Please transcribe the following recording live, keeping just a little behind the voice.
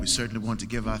We certainly want to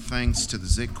give our thanks to the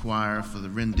Zik Choir for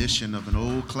the rendition of an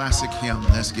old classic hymn.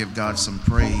 Let's give God some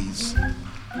praise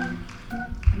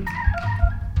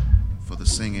for the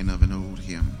singing of an old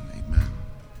hymn. Amen.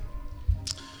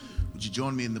 Would you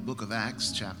join me in the book of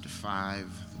Acts, chapter 5?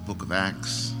 The book of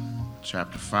Acts,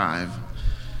 chapter 5.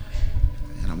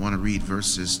 And I want to read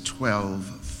verses 12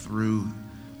 through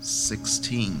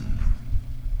 16.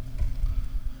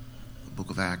 The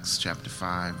book of Acts, chapter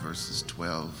 5, verses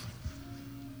 12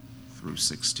 through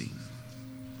 16.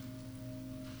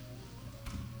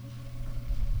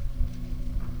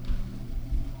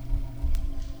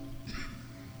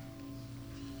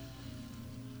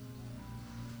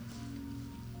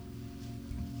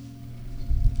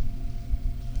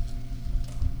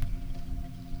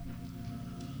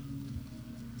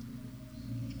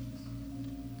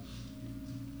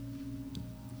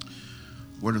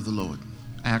 Word of the Lord.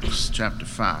 Acts chapter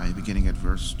 5, beginning at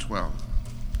verse 12.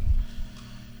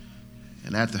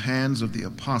 And at the hands of the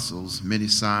apostles, many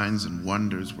signs and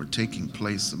wonders were taking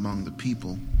place among the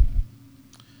people,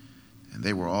 and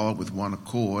they were all with one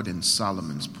accord in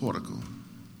Solomon's portico.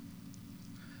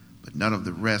 But none of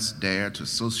the rest dared to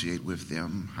associate with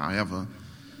them. However,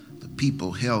 the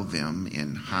people held them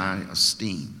in high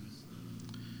esteem.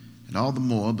 And all the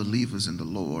more believers in the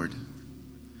Lord,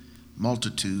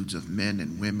 multitudes of men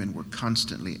and women were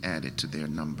constantly added to their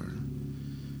number,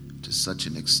 to such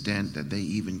an extent that they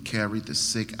even carried the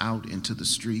sick out into the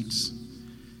streets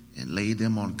and laid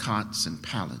them on cots and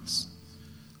pallets,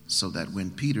 so that when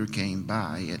Peter came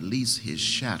by, at least his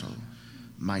shadow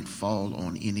might fall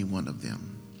on any one of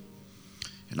them.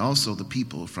 And also the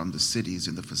people from the cities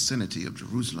in the vicinity of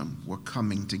Jerusalem were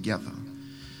coming together,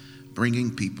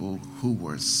 bringing people who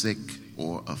were sick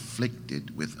or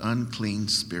afflicted with unclean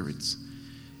spirits,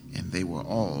 and they were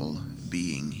all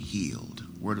being healed.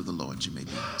 Word of the Lord. You may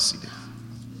be seated.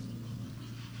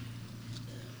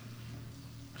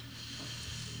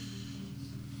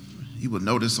 You will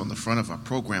notice on the front of our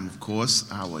program, of course,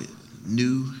 our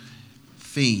new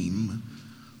theme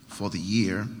for the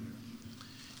year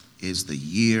is the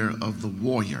Year of the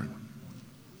Warrior.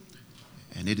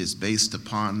 And it is based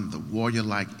upon the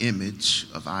warrior-like image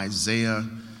of Isaiah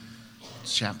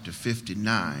chapter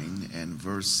 59 and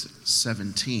verse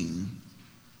 17.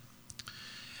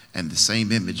 And the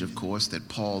same image, of course, that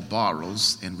Paul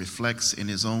borrows and reflects in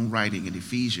his own writing in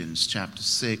Ephesians chapter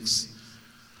 6,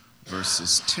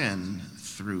 verses 10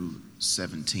 through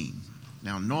 17.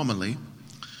 Now, normally,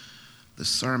 the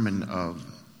sermon of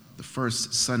the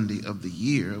first Sunday of the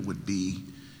year would be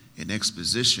an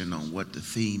exposition on what the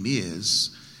theme is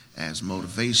as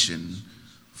motivation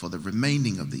for the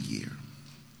remaining of the year.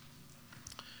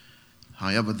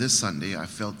 However, this Sunday, I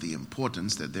felt the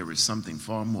importance that there is something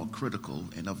far more critical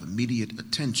and of immediate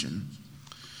attention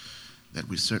that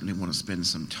we certainly want to spend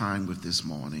some time with this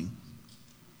morning,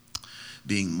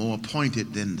 being more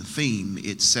pointed than the theme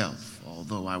itself,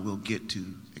 although I will get to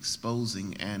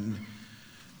exposing and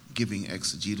giving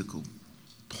exegetical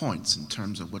points in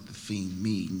terms of what the theme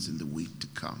means in the week to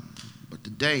come. But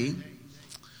today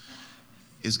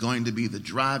is going to be the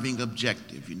driving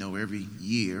objective. You know, every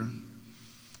year,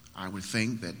 I would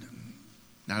think that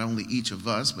not only each of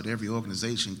us, but every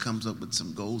organization comes up with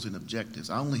some goals and objectives.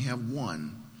 I only have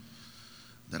one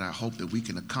that I hope that we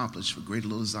can accomplish for Greater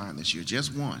Little Zion this year,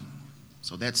 just one.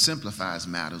 So that simplifies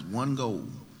matters, one goal.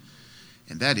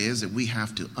 And that is that we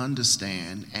have to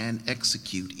understand and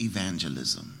execute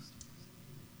evangelism.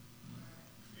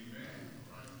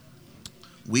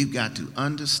 We've got to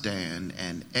understand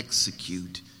and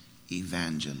execute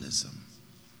evangelism.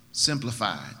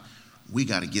 Simplified. We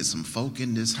got to get some folk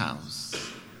in this house,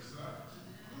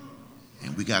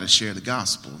 and we got to share the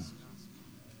gospel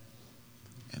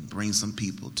and bring some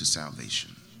people to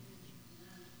salvation.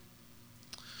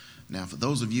 Now, for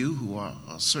those of you who are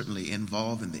certainly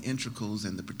involved in the intricals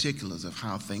and the particulars of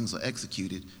how things are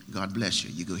executed, God bless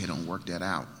you. You go ahead and work that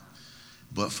out.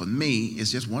 But for me,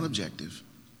 it's just one objective.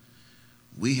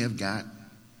 We have got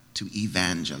to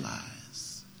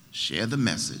evangelize, share the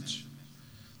message,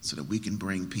 so that we can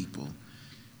bring people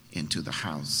into the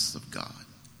house of God.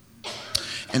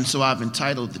 And so I've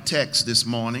entitled the text this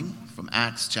morning from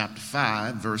Acts chapter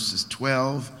 5, verses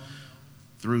 12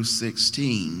 through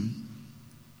 16,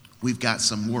 We've got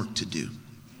some work to do.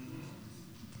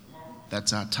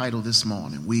 That's our title this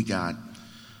morning. We got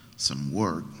some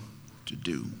work to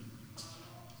do.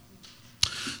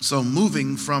 So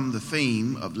moving from the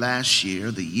theme of last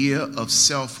year, the year of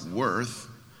self-worth,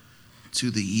 to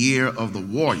the year of the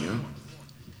warrior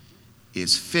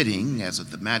is fitting as a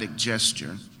thematic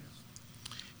gesture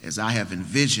as I have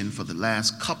envisioned for the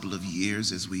last couple of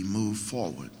years as we move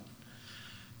forward.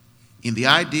 In the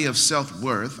idea of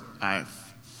self-worth, I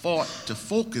fought to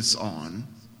focus on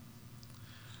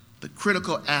the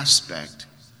critical aspect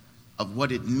of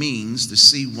what it means to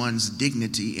see one's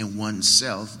dignity in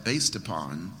oneself based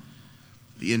upon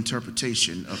the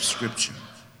interpretation of Scripture.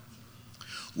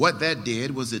 What that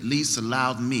did was at least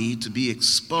allowed me to be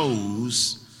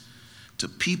exposed to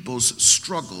people's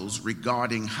struggles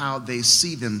regarding how they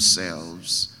see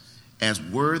themselves as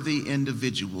worthy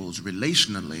individuals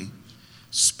relationally,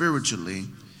 spiritually,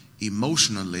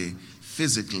 emotionally,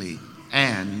 physically,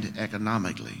 and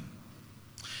economically.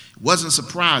 It wasn't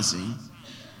surprising,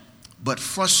 but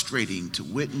frustrating to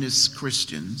witness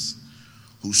Christians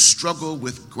who struggle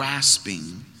with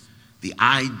grasping the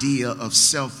idea of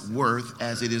self-worth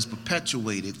as it is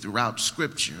perpetuated throughout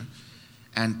Scripture,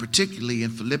 and particularly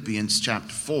in Philippians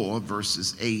chapter 4,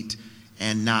 verses 8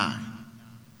 and 9.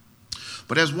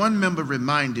 But as one member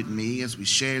reminded me as we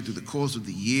shared through the course of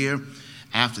the year,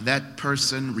 after that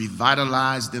person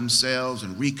revitalized themselves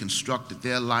and reconstructed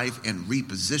their life and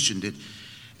repositioned it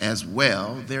as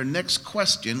well, their next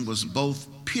question was both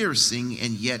piercing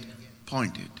and yet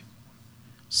pointed,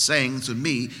 saying to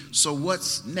me, "So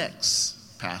what's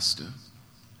next, Pastor?"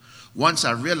 Once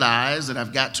I realized that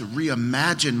I've got to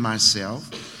reimagine myself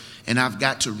and I've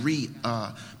got to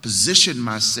reposition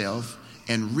myself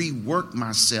and rework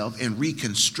myself and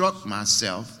reconstruct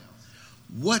myself,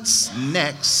 what's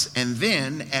next, and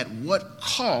then at what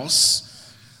cost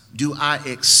do I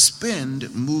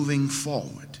expend moving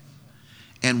forward?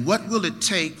 And what will it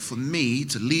take for me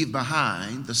to leave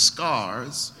behind the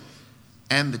scars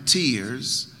and the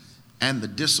tears and the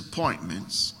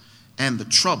disappointments and the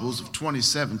troubles of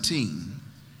 2017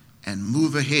 and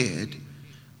move ahead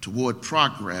toward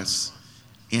progress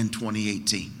in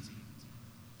 2018?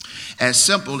 As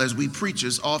simple as we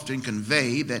preachers often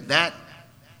convey that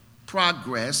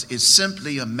progress is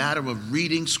simply a matter of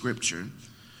reading Scripture,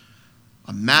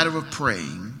 a matter of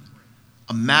praying,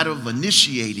 a matter of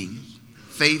initiating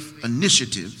faith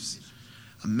initiatives,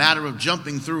 a matter of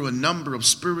jumping through a number of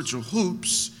spiritual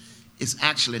hoops, is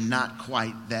actually not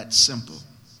quite that simple.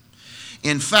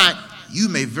 In fact, you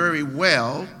may very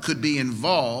well could be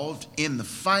involved in the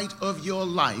fight of your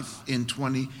life in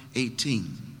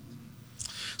 2018.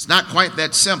 It's not quite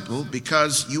that simple,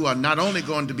 because you are not only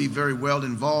going to be very well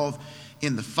involved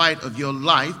in the fight of your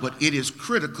life, but it is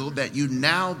critical that you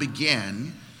now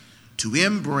begin to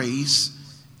embrace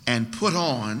and put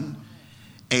on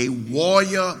a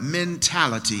warrior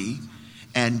mentality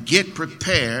and get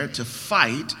prepared to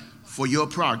fight for your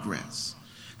progress,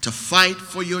 to fight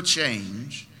for your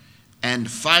change, and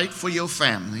fight for your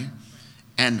family,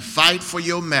 and fight for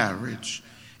your marriage,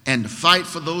 and fight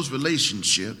for those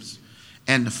relationships,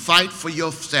 and fight for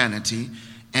your sanity,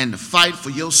 and fight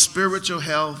for your spiritual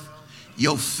health,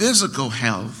 your physical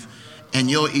health, and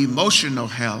your emotional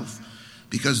health,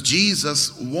 because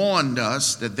Jesus warned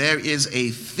us that there is a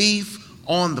thief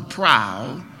on the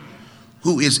prowl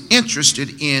who is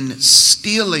interested in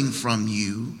stealing from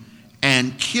you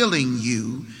and killing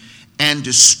you and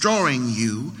destroying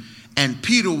you. And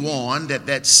Peter warned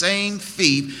that same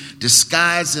thief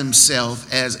disguised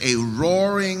himself as a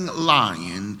roaring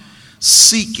lion,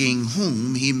 seeking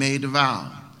whom he may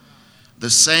devour. The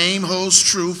same holds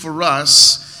true for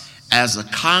us as a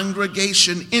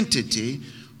congregation entity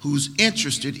who's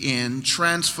interested in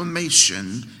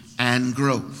transformation and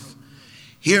growth.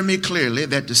 Hear me clearly,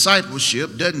 that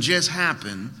discipleship doesn't just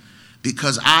happen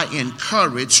because I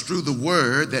encourage through the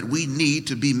word that we need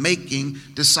to be making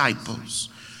disciples.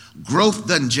 Growth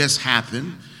doesn't just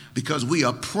happen because we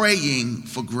are praying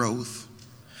for growth.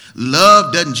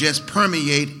 Love doesn't just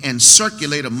permeate and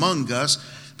circulate among us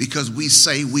because we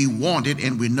say we want it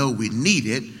and we know we need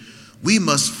it. We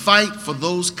must fight for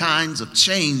those kinds of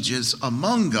changes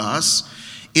among us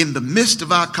in the midst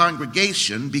of our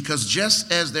congregation, because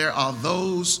just as there are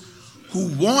those who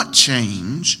want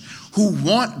change, who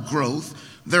want growth,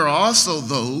 there are also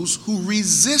those who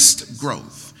resist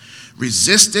growth.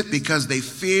 Resist it because they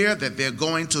fear that they're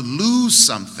going to lose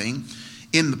something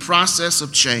in the process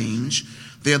of change.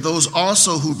 There are those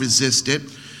also who resist it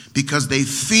because they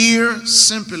fear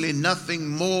simply nothing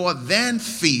more than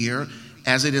fear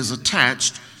as it is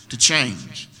attached to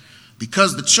change.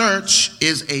 Because the church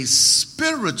is a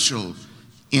spiritual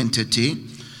entity,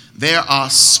 there are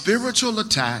spiritual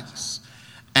attacks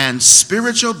and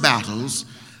spiritual battles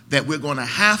that we're going to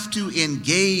have to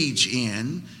engage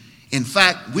in. In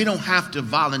fact, we don't have to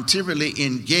voluntarily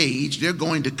engage. They're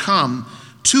going to come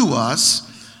to us,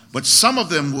 but some of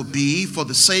them will be for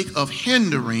the sake of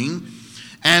hindering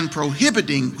and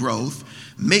prohibiting growth,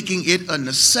 making it a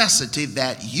necessity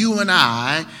that you and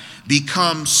I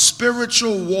become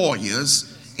spiritual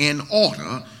warriors in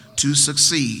order to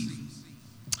succeed.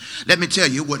 Let me tell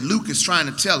you what Luke is trying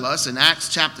to tell us in Acts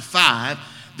chapter 5,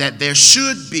 that there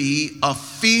should be a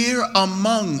fear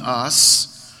among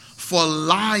us for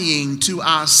lying to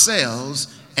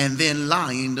ourselves and then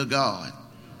lying to God.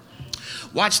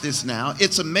 Watch this now.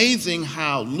 It's amazing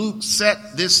how Luke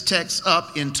set this text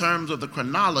up in terms of the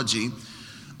chronology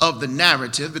of the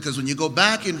narrative, because when you go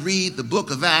back and read the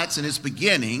book of Acts in its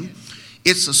beginning,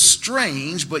 it's a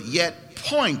strange but yet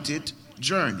pointed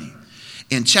journey.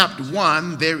 In chapter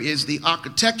 1, there is the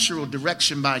architectural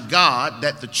direction by God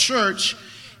that the church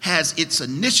has its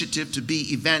initiative to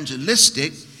be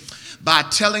evangelistic by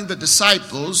telling the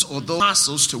disciples or the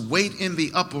apostles to wait in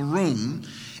the upper room,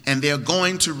 and they're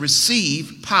going to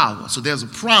receive power. So there's a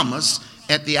promise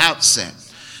at the outset.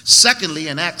 Secondly,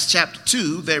 in Acts chapter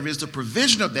 2, there is the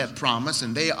provision of that promise,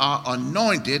 and they are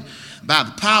anointed by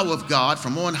the power of God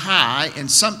from on high, and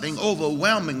something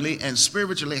overwhelmingly and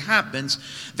spiritually happens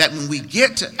that when we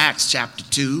get to Acts chapter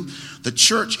 2, the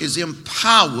church is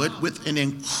empowered with an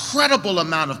incredible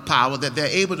amount of power that they're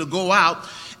able to go out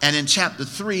and in chapter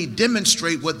 3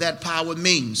 demonstrate what that power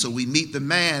means. So we meet the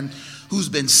man who's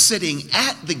been sitting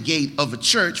at the gate of a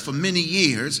church for many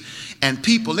years, and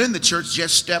people in the church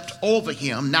just stepped over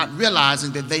him, not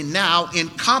realizing that they now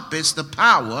encompass the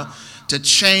power to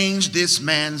change this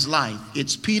man's life.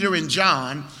 It's Peter and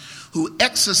John who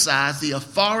exercise the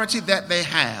authority that they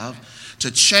have to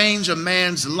change a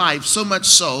man's life, so much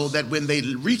so that when they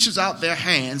reaches out their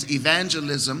hands,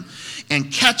 evangelism,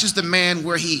 and catches the man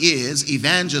where he is,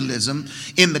 evangelism,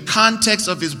 in the context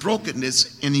of his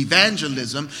brokenness in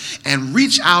evangelism, and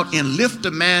reach out and lift the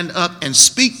man up and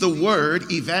speak the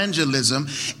word, evangelism,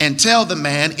 and tell the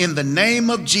man, in the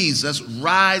name of Jesus,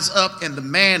 rise up, and the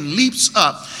man leaps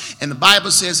up. And the Bible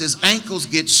says his ankles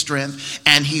get strength,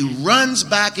 and he runs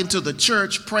back into the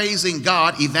church praising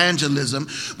God, evangelism,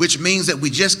 which means that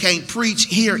we just can't preach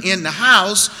here in the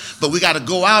house, but we got to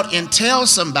go out and tell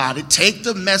somebody, take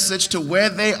the message to where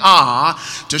they are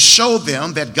to show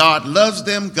them that God loves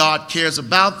them, God cares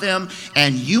about them,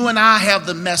 and you and I have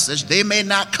the message. They may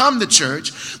not come to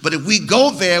church, but if we go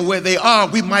there where they are,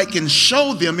 we might can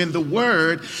show them in the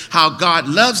word how God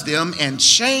loves them and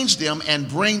change them and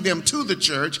bring them to the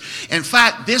church. In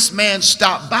fact, this man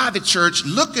stopped by the church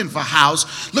looking for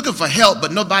help,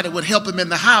 but nobody would help him in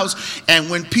the house. And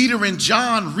when Peter and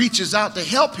John reaches out to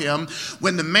help him,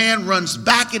 when the man runs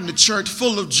back in the church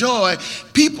full of joy,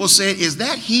 people said, is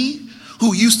that he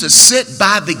who used to sit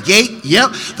by the gate?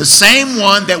 Yep, the same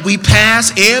one that we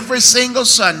pass every single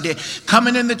Sunday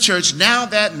coming in the church. Now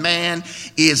that man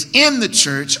is in the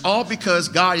church, all because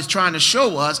God is trying to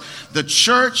show us the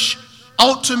church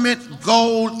ultimate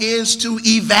goal is to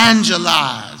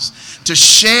evangelize, to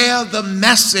share the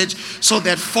message so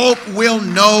that folk will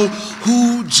know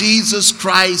who Jesus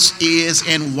Christ is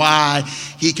and why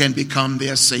he can become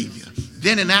their Savior.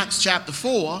 Then in Acts chapter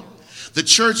 4, the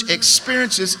church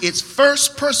experiences its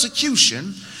first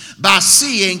persecution by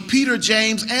seeing Peter,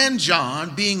 James, and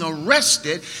John being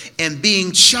arrested and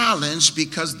being challenged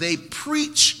because they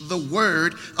preach the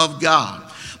word of God.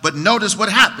 But notice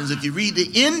what happens. If you read the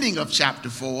ending of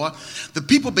chapter 4, the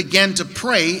people began to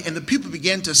pray and the people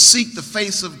began to seek the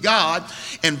face of God.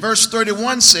 And verse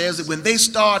 31 says that when they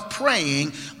start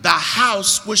praying, the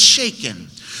house was shaken,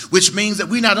 which means that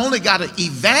we not only got to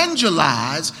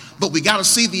evangelize, but we got to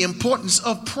see the importance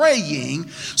of praying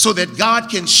so that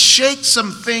God can shake some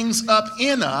things up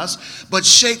in us, but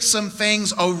shake some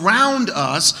things around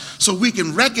us so we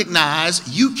can recognize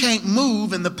you can't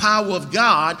move in the power of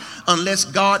God unless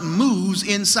God moves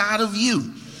inside of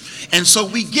you. And so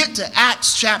we get to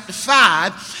Acts chapter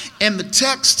 5, and the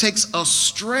text takes a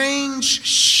strange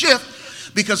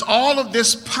shift because all of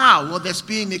this power that's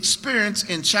being experienced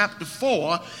in chapter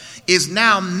 4 is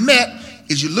now met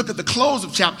as you look at the close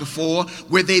of chapter 4,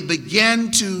 where they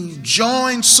began to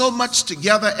join so much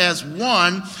together as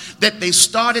one that they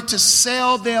started to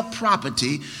sell their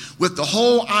property with the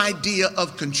whole idea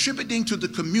of contributing to the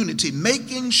community,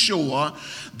 making sure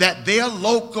that their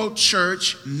local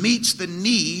church meets the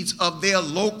needs of their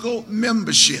local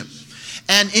membership.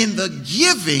 And in the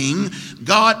giving,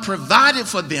 God provided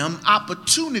for them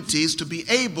opportunities to be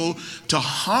able to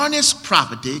harness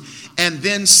property and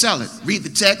then sell it. Read the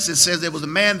text. It says there was a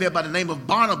man there by the name of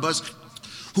Barnabas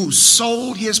who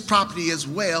sold his property as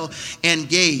well and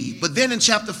gave. But then in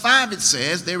chapter 5 it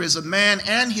says there is a man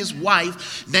and his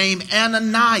wife named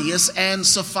Ananias and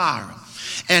Sapphira.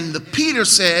 And Peter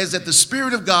says that the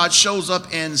Spirit of God shows up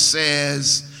and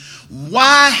says,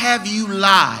 why have you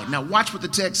lied? Now watch what the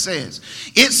text says.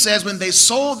 It says when they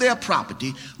sold their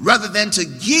property, rather than to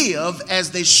give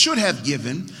as they should have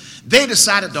given, they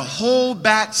decided to hold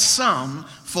back some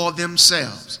for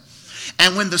themselves.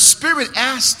 And when the Spirit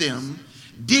asked them,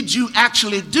 did you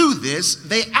actually do this?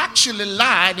 They actually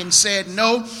lied and said,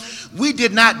 no, we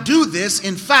did not do this.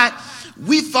 In fact,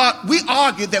 we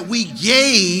argued that we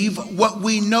gave what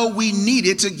we know we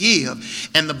needed to give.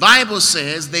 And the Bible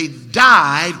says they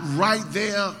died right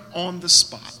there on the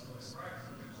spot.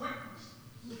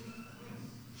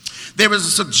 There is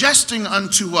a suggesting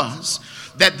unto us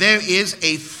that there is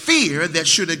a fear that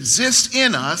should exist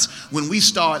in us when we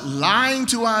start lying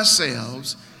to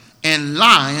ourselves and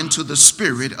lying to the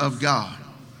Spirit of God.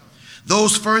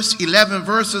 Those first 11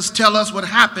 verses tell us what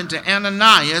happened to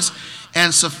Ananias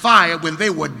and Sapphira when they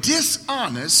were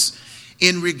dishonest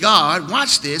in regard,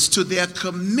 watch this, to their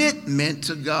commitment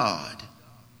to God.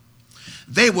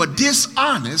 They were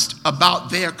dishonest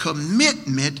about their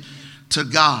commitment to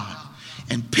God.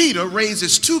 And Peter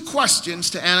raises two questions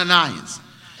to Ananias.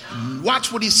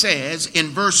 Watch what he says in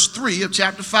verse 3 of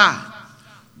chapter 5.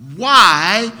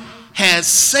 Why has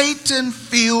Satan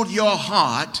filled your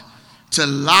heart to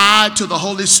lie to the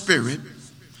Holy Spirit?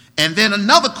 And then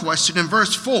another question in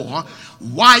verse 4.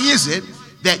 Why is it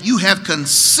that you have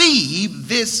conceived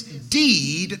this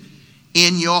deed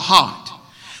in your heart?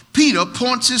 Peter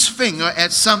points his finger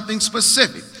at something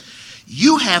specific.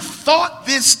 You have thought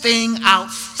this thing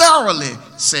out thoroughly,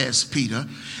 says Peter,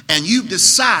 and you've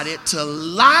decided to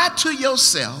lie to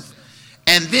yourself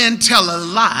and then tell a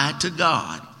lie to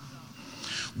God.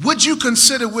 Would you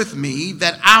consider with me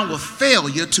that our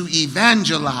failure to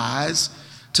evangelize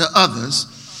to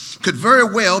others could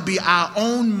very well be our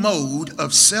own mode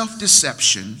of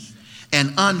self-deception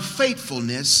and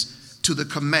unfaithfulness to the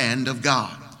command of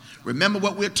God? Remember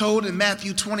what we're told in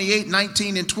Matthew 28,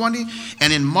 19 and 20,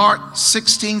 and in Mark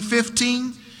 16,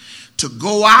 15, to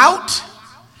go out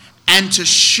and to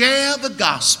share the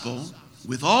gospel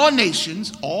with all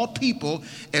nations, all people,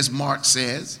 as Mark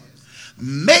says,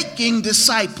 making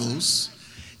disciples,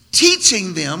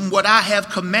 teaching them what I have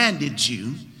commanded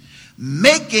you,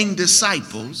 making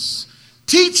disciples,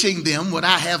 teaching them what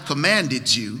I have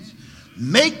commanded you,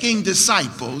 making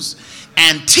disciples,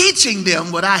 and teaching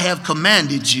them what I have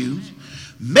commanded you,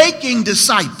 making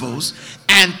disciples,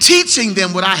 and teaching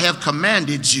them what I have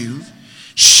commanded you,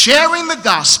 sharing the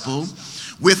gospel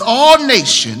with all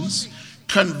nations,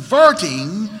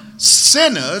 converting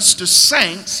sinners to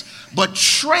saints, but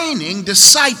training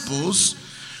disciples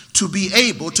to be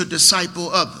able to disciple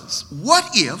others. What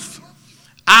if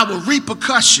our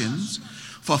repercussions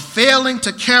for failing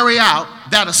to carry out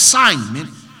that assignment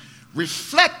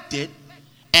reflected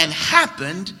and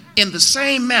happened in the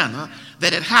same manner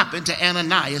that it happened to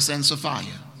Ananias and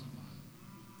Sapphira?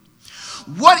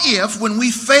 What if when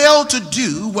we fail to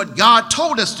do what God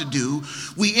told us to do,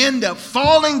 we end up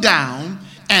falling down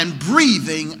and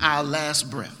breathing our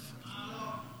last breath?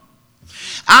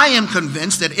 I am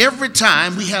convinced that every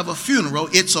time we have a funeral,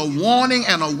 it's a warning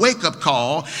and a wake-up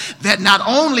call that not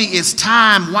only is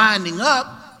time winding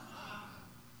up,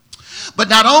 but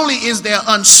not only is there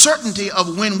uncertainty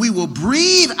of when we will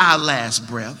breathe our last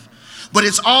breath, but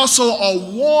it's also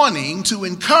a warning to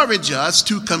encourage us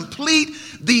to complete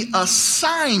the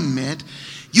assignment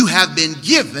you have been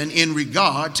given in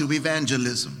regard to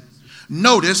evangelism.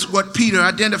 Notice what Peter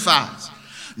identifies.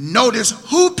 Notice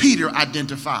who Peter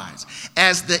identifies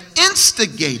as the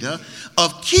instigator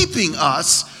of keeping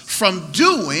us from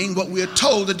doing what we are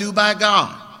told to do by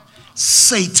God.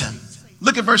 Satan.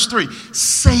 Look at verse 3.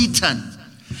 Satan.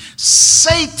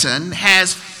 Satan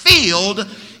has filled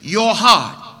your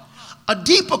heart. A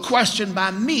deeper question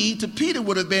by me to Peter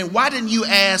would have been, why didn't you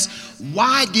ask,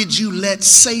 why did you let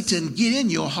Satan get in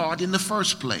your heart in the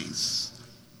first place?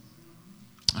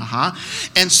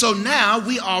 And so now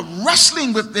we are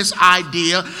wrestling with this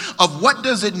idea of what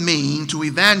does it mean to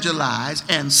evangelize,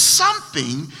 and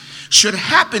something should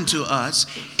happen to us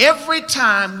every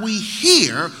time we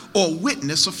hear or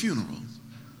witness a funeral.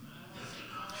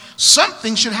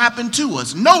 Something should happen to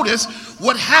us. Notice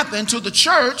what happened to the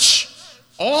church,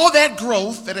 all that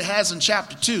growth that it has in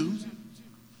chapter 2,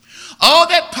 all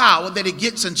that power that it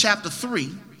gets in chapter 3,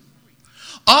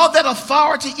 all that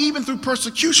authority even through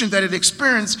persecution that it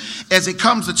experienced as it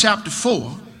comes to chapter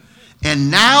 4.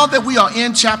 And now that we are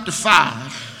in chapter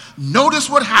 5, notice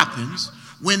what happens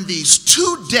when these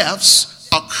two deaths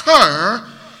occur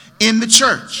in the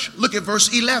church. Look at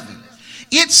verse 11.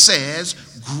 It says,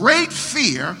 great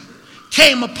fear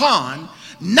came upon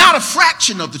not a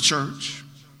fraction of the church,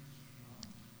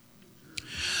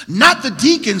 not the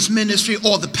deacon's ministry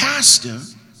or the pastor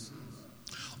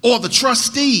or the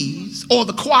trustees or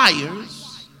the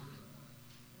choirs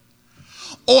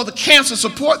or the cancer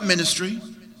support ministry.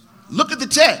 Look at the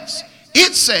text.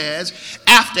 It says,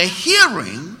 after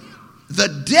hearing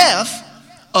the death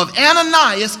of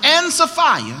Ananias and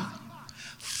Sapphira,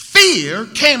 fear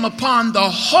came upon the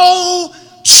whole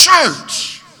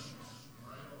church.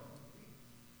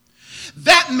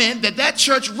 That meant that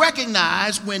church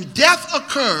recognized when death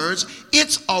occurs,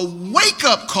 it's a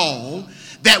wake-up call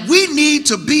that we need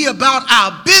to be about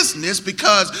our business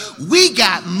because we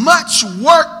got much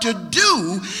work to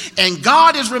do. And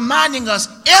God is reminding us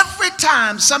every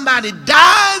time somebody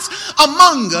dies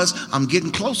among us, I'm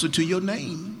getting closer to your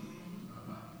name.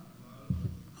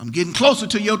 I'm getting closer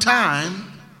to your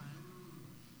time.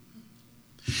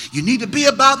 You need to be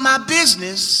about my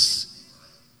business.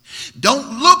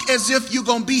 Don't look as if you're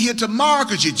going to be here tomorrow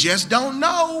because you just don't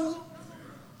know.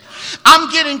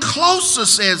 I'm getting closer,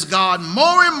 says God,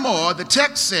 more and more. The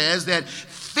text says that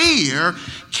fear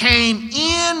came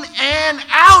in and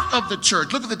out of the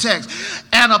church. Look at the text.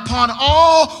 And upon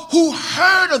all who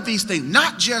heard of these things,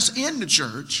 not just in the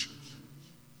church,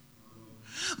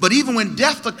 but even when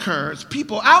death occurs,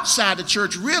 people outside the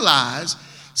church realize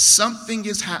something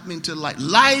is happening to life.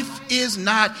 Life is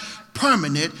not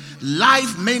permanent.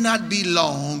 Life may not be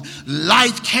long.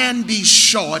 Life can be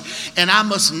short. And I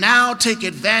must now take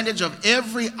advantage of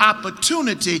every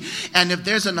opportunity. And if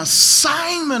there's an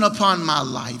assignment upon my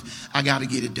life, I got to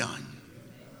get it done.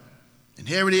 And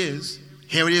here it is.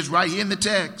 Here it is right here in the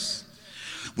text.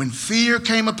 When fear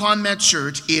came upon that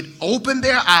church, it opened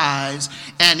their eyes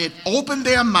and it opened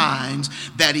their minds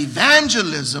that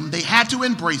evangelism, they had to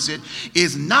embrace it,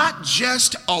 is not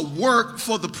just a work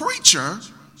for the preacher,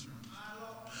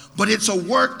 but it's a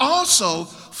work also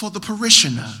for the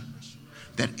parishioner.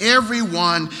 That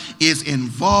everyone is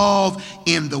involved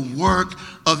in the work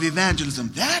of evangelism.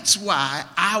 That's why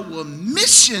our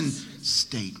mission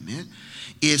statement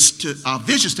our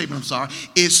vision statement,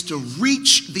 is to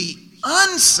reach the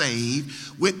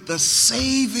unsaved with the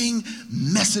saving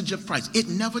message of Christ. It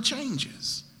never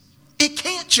changes. It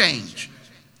can't change.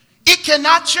 It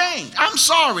cannot change. I'm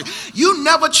sorry. You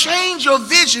never change your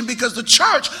vision because the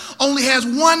church only has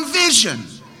one vision.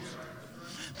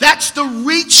 That's to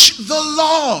reach the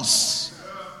lost.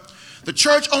 The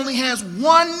church only has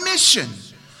one mission.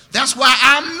 That's why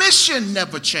our mission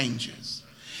never changes.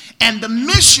 And the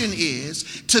mission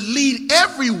is to lead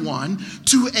everyone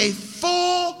to a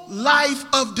full life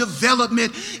of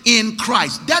development in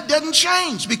Christ. That doesn't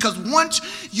change because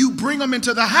once you bring them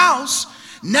into the house,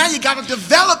 now you got to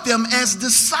develop them as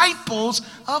disciples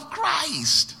of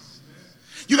Christ.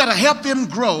 You got to help them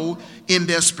grow in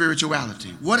their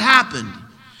spirituality. What happened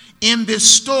in this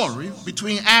story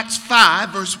between Acts 5,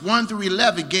 verse 1 through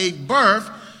 11, gave birth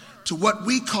to what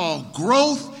we call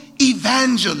growth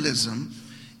evangelism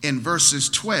in verses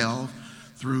 12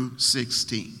 through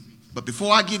 16. But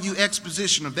before I give you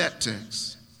exposition of that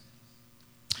text,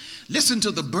 listen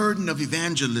to the burden of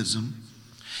evangelism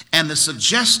and the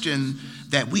suggestion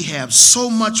that we have so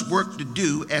much work to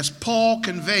do, as Paul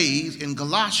conveys in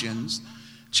Galatians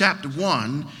chapter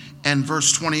 1 and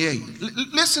verse 28.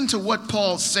 Listen to what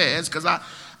Paul says, because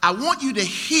I want you to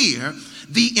hear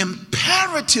the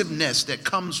imperativeness that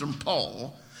comes from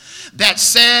Paul that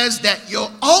says that your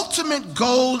ultimate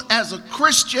goal as a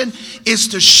Christian is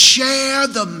to share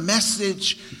the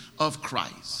message of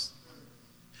Christ.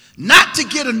 Not to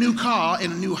get a new car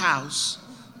and a new house.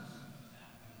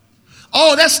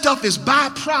 All that stuff is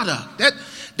byproduct.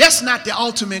 That's not the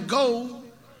ultimate goal.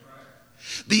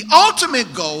 The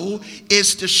ultimate goal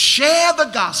is to share the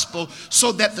gospel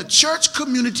so that the church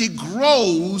community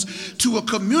grows to a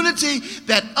community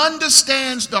that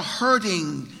understands the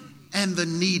hurting and the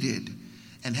needed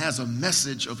and has a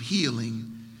message of healing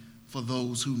for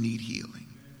those who need healing.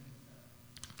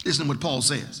 Listen to what Paul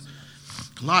says.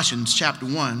 Colossians chapter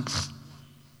 1,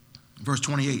 verse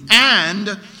 28.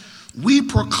 And we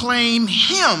proclaim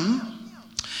him,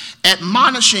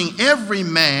 admonishing every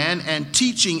man and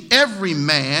teaching every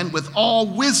man with all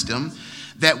wisdom,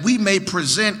 that we may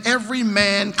present every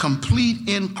man complete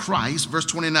in Christ. Verse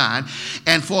 29.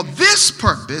 And for this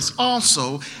purpose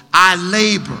also I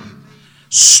labor,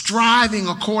 striving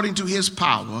according to his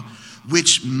power,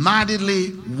 which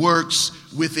mightily works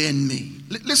within me.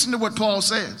 Listen to what Paul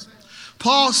says.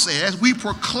 Paul says we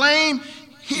proclaim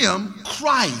him,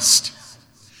 Christ,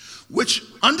 which,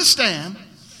 understand,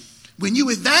 when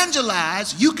you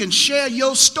evangelize, you can share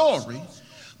your story,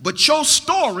 but your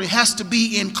story has to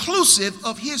be inclusive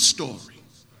of his story.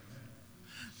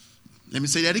 Let me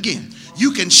say that again.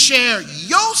 You can share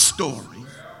your story,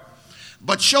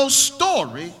 but your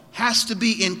story has to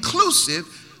be inclusive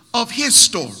of his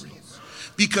story.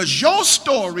 Because your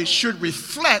story should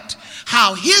reflect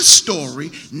how his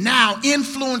story now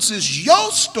influences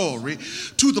your story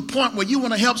to the point where you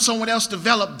want to help someone else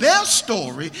develop their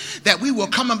story, that we will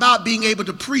come about being able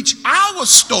to preach our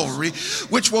story,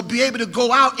 which will be able to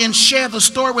go out and share the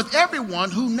story with everyone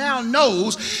who now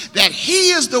knows that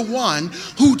he is the one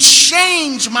who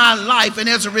changed my life. And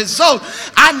as a result,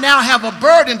 I now have a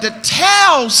burden to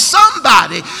tell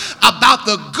somebody about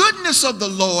the goodness of the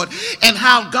Lord and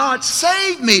how God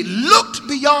saved me, looked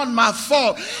beyond my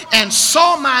fault and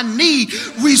saw my need,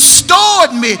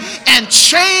 restored me and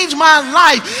changed my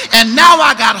life. And now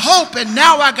I got hope, and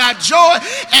now I got joy.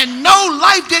 And no,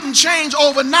 life didn't change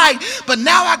overnight, but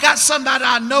now I got somebody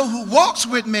I know who walks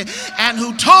with me and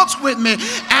who talks with me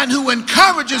and who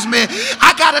encourages me.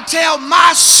 I got to tell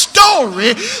my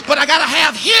story, but I got to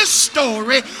have his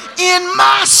story in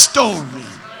my story.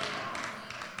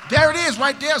 There it is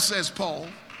right there, says Paul.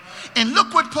 And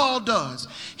look what Paul does.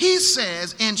 He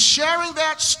says, in sharing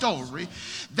that story,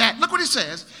 that, look what he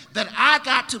says, that I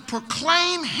got to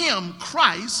proclaim him,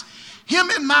 Christ, him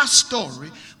in my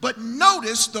story. But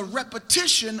notice the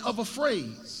repetition of a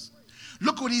phrase.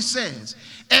 Look what he says.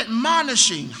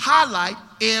 Admonishing, highlight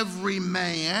every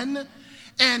man,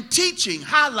 and teaching,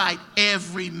 highlight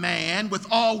every man with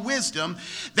all wisdom,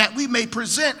 that we may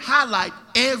present, highlight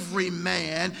every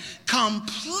man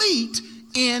complete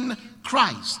in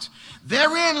Christ.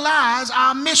 Therein lies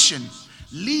our mission,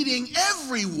 leading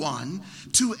everyone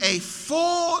to a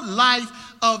full life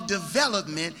of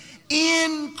development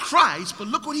in Christ. But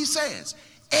look what he says.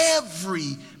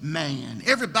 Every man,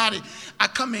 everybody I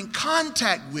come in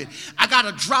contact with, I got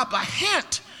to drop a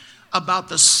hint about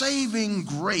the saving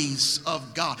grace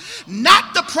of God.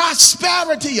 Not the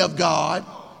prosperity of God,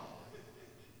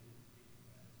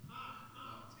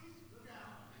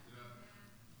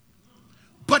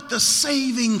 but the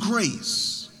saving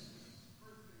grace.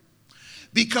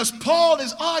 Because Paul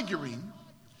is arguing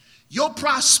your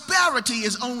prosperity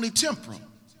is only temporal.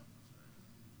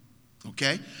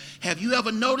 Okay? Have you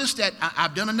ever noticed that?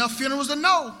 I've done enough funerals to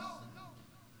know.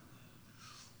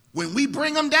 When we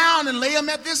bring them down and lay them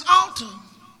at this altar,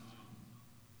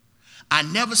 I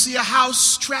never see a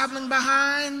house traveling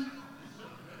behind.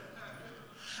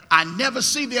 I never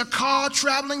see their car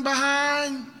traveling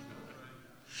behind.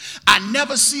 I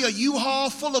never see a U-Haul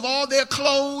full of all their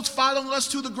clothes following us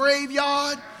to the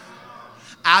graveyard.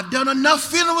 I've done enough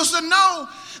funerals to know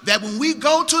that when we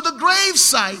go to the grave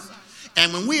site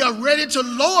and when we are ready to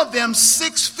lower them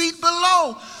 6 feet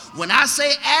below, when I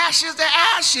say ashes to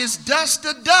ashes, dust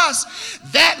to dust,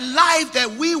 that life that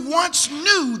we once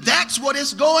knew, that's what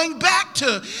it's going back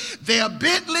to. Their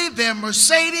Bentley, their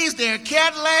Mercedes, their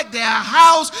Cadillac, their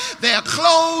house, their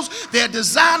clothes, their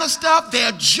designer stuff,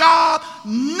 their job,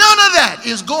 none of that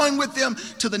is going with them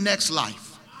to the next life.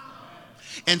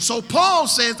 And so Paul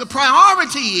says the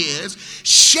priority is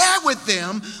share with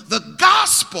them the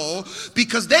gospel,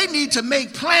 because they need to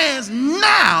make plans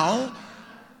now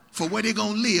for where they're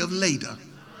going to live later.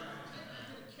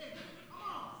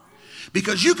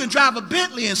 Because you can drive a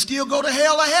Bentley and still go to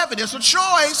hell or heaven. It's a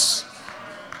choice.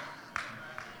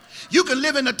 You can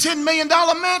live in a $10 million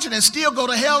mansion and still go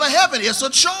to hell or heaven. It's a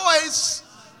choice.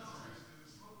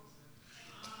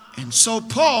 And so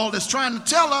Paul is trying to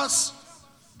tell us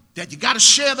that you got to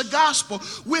share the gospel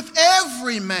with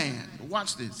every man. But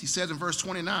watch this. He says in verse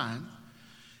 29,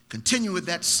 continue with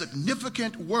that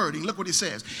significant wording. Look what he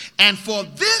says. And for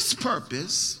this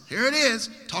purpose, here it is,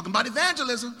 talking about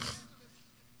evangelism.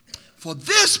 For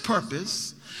this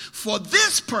purpose,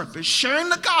 sharing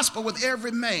the gospel with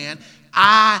every man,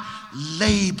 I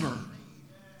labor,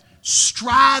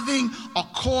 striving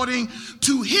according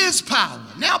to his power.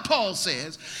 Now Paul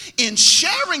says, in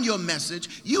sharing your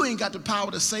message, you ain't got the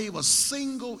power to save a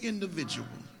single individual.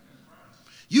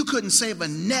 You couldn't save a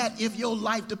gnat if your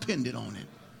life depended on it.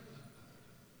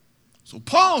 So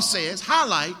Paul says,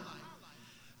 highlight,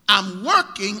 I'm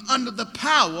working under the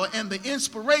power and the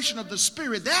inspiration of the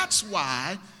Spirit. That's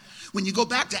why when you go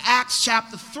back to Acts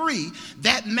chapter 3,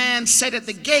 that man sat at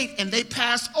the gate and they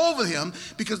passed over him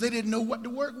because they didn't know what to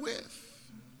work with.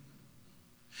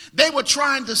 They were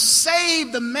trying to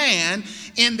save the man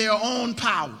in their own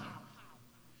power.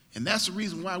 And that's the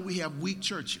reason why we have weak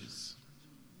churches.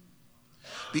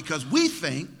 Because we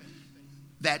think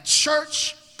that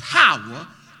church power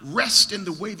rests in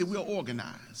the way that we're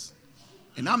organized.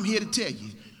 And I'm here to tell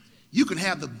you, you can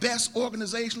have the best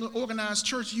organized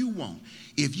church you want.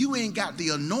 If you ain't got the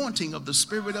anointing of the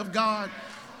Spirit of God,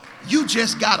 you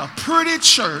just got a pretty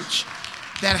church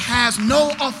that has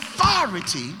no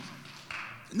authority,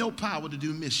 no power to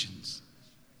do missions,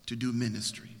 to do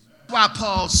ministry. Why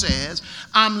Paul says,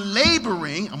 I'm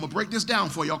laboring, I'm going to break this down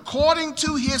for you, according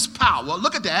to his power,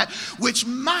 look at that, which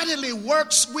mightily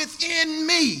works within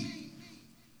me.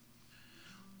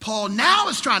 Paul now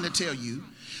is trying to tell you,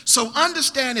 so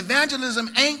understand evangelism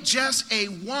ain't just a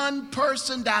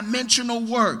one-person dimensional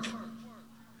work.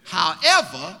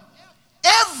 However,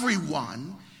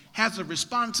 everyone has a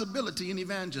responsibility in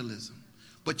evangelism,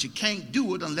 but you can't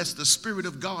do it unless the Spirit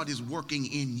of God is working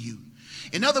in you.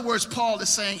 In other words, Paul is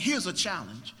saying, here's a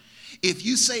challenge. If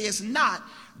you say it's not,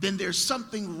 then there's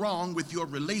something wrong with your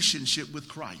relationship with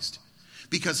Christ.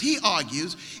 Because he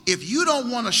argues, if you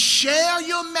don't want to share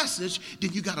your message,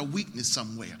 then you got a weakness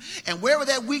somewhere. And wherever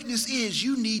that weakness is,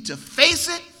 you need to face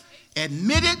it,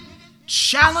 admit it,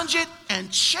 challenge it, and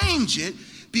change it,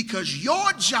 because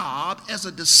your job as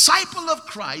a disciple of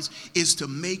Christ is to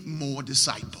make more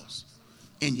disciples.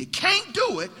 And you can't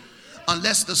do it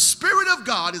unless the Spirit of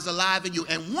God is alive in you.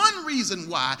 And one reason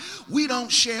why we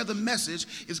don't share the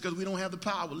message is because we don't have the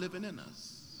power living in us.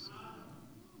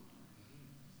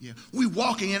 Yeah, we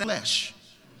walking in flesh.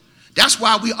 That's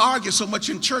why we argue so much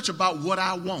in church about what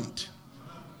I want.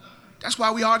 That's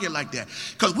why we argue like that.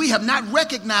 Because we have not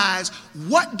recognized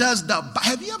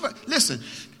have you ever, listen,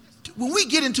 when we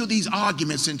get into these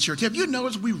arguments in church, have you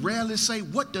noticed we rarely say,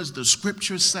 what does the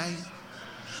scripture say?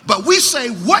 But we say,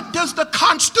 what does the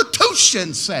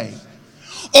Constitution say?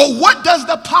 Or what does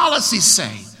the policy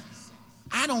say?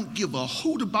 I don't give a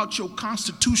hoot about your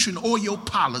Constitution or your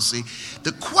policy.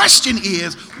 The question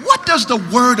is, what does the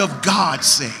Word of God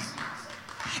say?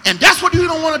 And that's what you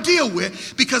don't want to deal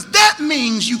with, because that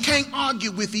means you can't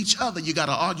argue with each other. You got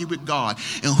to argue with God.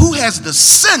 And who has the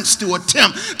sense to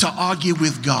attempt to argue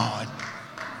with God?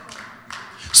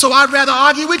 So I'd rather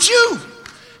argue with you,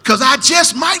 because I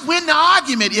just might win the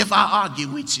argument if I argue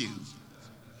with you.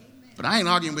 But I ain't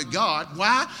arguing with God.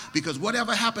 Why? Because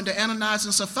whatever happened to Ananias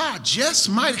and Sapphira just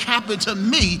might happen to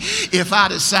me if I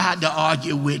decide to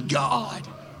argue with God.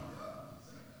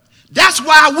 That's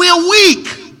why we're weak.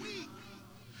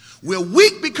 We're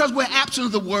weak because we're absent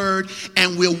of the word,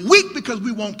 and we're weak because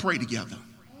we won't pray together.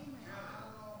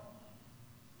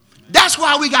 That's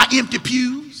why we got empty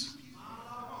pews.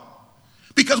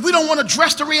 Because we don't want to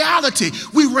address the reality.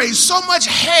 We raise so much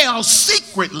hell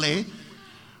secretly,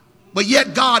 but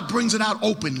yet God brings it out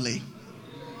openly.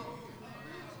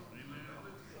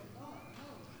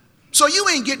 So you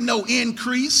ain't getting no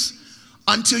increase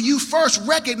until you first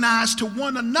recognize to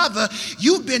one another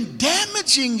you've been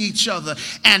damaging each other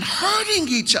and hurting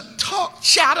each other. Talk,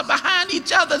 chatter behind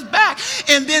each other's back,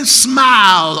 and then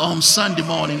smile on Sunday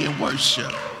morning in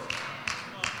worship.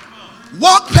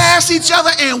 Walk past each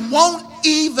other and won't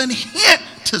even hint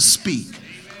to speak.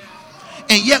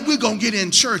 And yet we're going to get in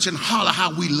church and holler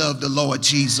how we love the Lord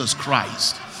Jesus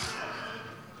Christ.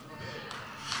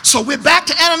 So we're back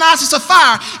to Ananias and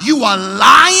Sapphira. You are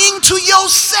lying to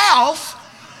yourself,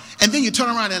 and then you turn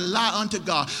around and lie unto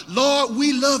God. Lord,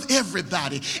 we love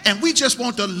everybody, and we just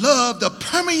want the love to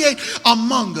permeate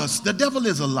among us. The devil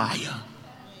is a liar.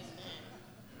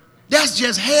 That's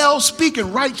just hell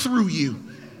speaking right through you.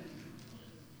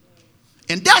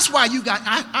 And that's why you got,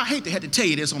 I hate to have to tell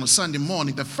you this on a Sunday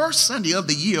morning, the first Sunday of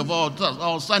the year of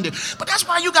all Sunday, but that's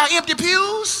why you got empty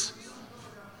pews.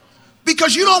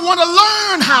 Because you don't want to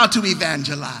learn how to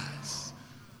evangelize.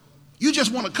 You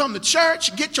just want to come to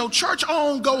church, get your church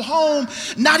on, go home,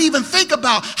 not even think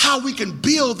about how we can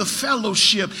build the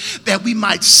fellowship that we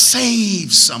might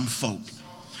save some folk.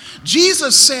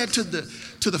 Jesus said to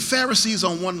the Pharisees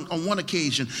on one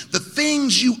occasion, the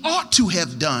things you ought to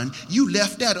have done, you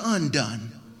left that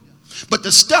undone. But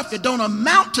the stuff that don't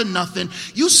amount to nothing,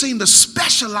 you seem to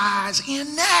specialize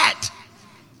in that.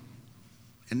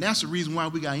 And that's the reason why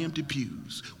we got empty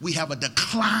pews. We have a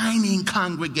declining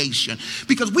congregation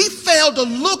because we fail to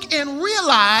look and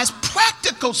realize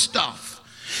practical stuff.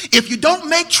 If you don't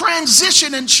make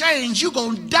transition and change, you're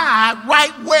going to die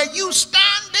right where you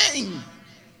standing.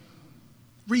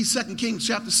 Read 2 Kings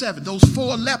chapter 7. Those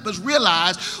 4 lepers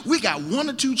realized we got one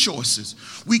or two choices.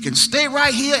 We can stay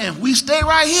right here, and if we stay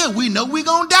right here, we know we're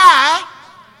going to die.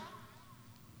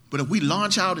 But if we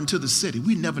launch out into the city,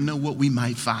 we never know what we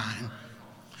might find.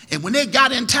 And when they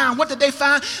got in town, what did they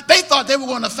find? They thought they were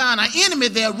going to find an enemy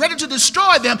there ready to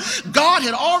destroy them. God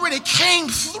had already came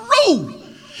through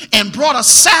and brought a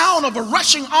sound of a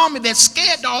rushing army that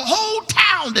scared the whole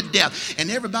town to death. And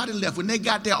everybody left. When they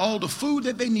got there, all the food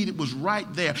that they needed was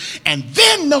right there. And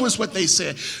then notice what they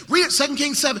said. Read it, 2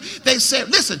 Kings 7. They said,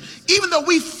 listen, even though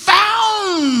we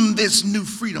found this new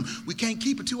freedom, we can't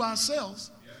keep it to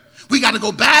ourselves. We got to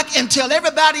go back and tell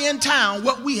everybody in town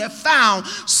what we have found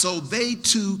so they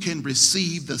too can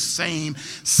receive the same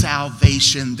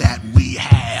salvation that we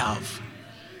have.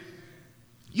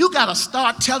 you got to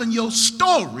start telling your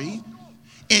story,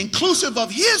 inclusive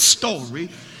of his story,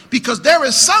 because there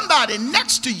is somebody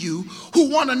next to you who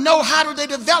want to know how do they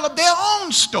develop their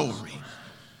own story.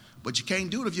 But you can't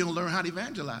do it if you don't learn how to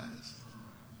evangelize.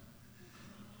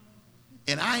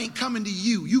 And I ain't coming to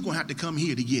you. You're going to have to come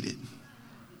here to get it.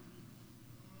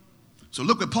 So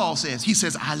look what Paul says. He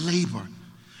says, I labor,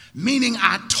 meaning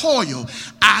I toil.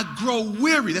 I grow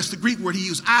weary. That's the Greek word he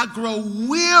used. I grow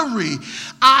weary.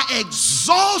 I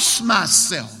exhaust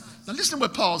myself. Now listen to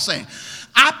what Paul's saying.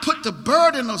 I put the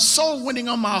burden of soul winning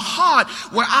on my heart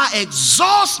where I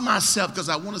exhaust myself because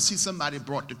I want to see somebody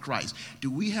brought to Christ. Do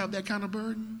we have that kind of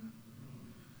burden?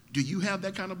 Do you have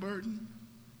that kind of burden?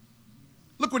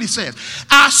 Look what he says.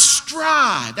 I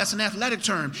strive. That's an athletic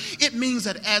term. It means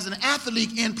that as an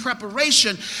athlete in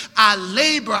preparation, I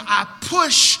labor, I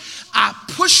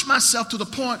push myself to the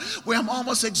point where I'm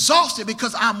almost exhausted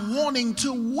because I'm wanting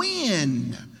to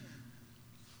win.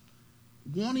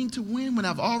 Wanting to win when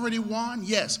I've already won?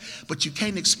 Yes, but you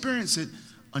can't experience it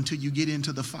until you get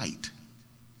into the fight.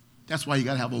 That's why you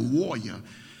got to have a warrior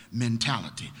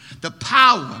mentality. The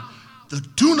power, the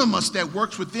dunamis that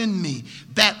works within me,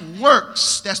 that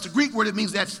works. That's the Greek word. It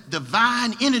means that's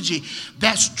divine energy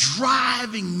that's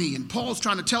driving me. And Paul's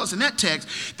trying to tell us in that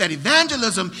text that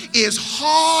evangelism is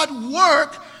hard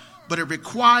work, but it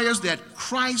requires that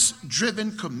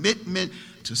Christ-driven commitment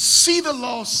to see the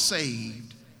lost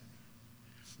saved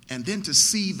and then to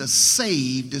see the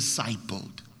saved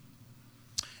discipled.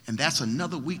 And that's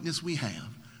another weakness we have.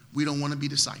 We don't want to be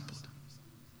discipled.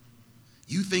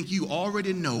 You think you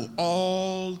already know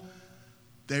all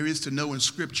there is to know in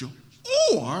Scripture,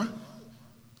 or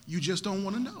you just don't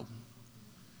want to know.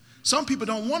 Some people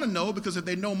don't want to know because if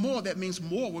they know more, that means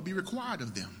more will be required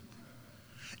of them.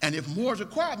 And if more is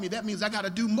required of me, that means I got to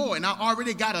do more. And I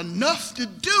already got enough to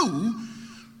do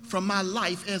from my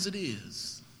life as it is.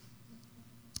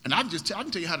 And I can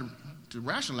tell you how to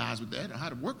rationalize with that or how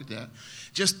to work with that.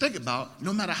 Just think about,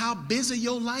 no matter how busy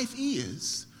your life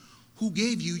is, who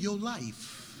gave you your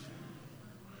life?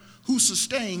 Who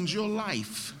sustains your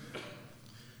life?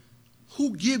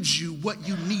 Who gives you what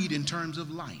you need in terms of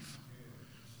life?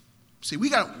 See, we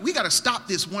got to stop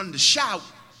this wanting to shout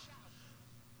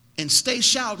and stay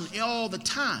shouting all the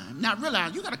time. Now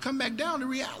realize you got to come back down to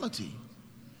reality.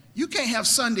 You can't have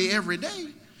Sunday every day.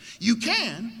 You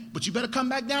can, but you better come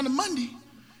back down to Monday.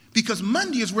 Because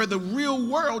Monday is where the real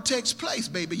world takes place,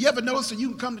 baby. You ever notice that you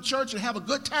can come to church and have a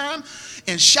good time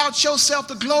and shout yourself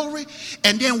to glory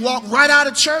and then walk right out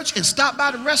of church and stop by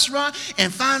the restaurant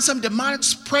and find some demonic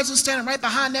presence standing right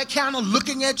behind that counter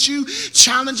looking at you,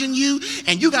 challenging you,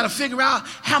 and you got to figure out,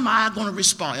 how am I going to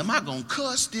respond? Am I going to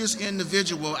cuss this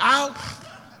individual out?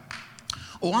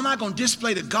 Or am I going to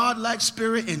display the God-like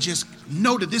spirit and just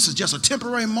know that this is just a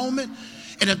temporary moment?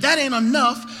 And if that ain't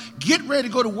enough, get ready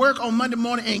to go to work on Monday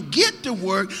morning and get to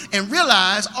work and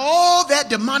realize all that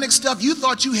demonic stuff you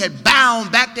thought you had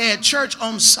bound back there at church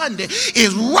on Sunday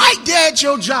is right there at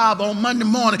your job on Monday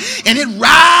morning. And it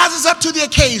rises up to the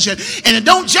occasion. And it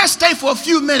don't just stay for a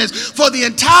few minutes, for the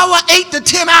entire 8 to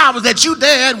 10 hours that you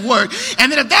there at work.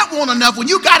 And then if that wasn't enough, when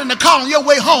you got in the car on your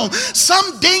way home,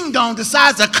 some ding-dong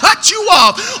decides to cut you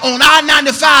off on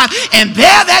I-95. And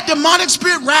there that demonic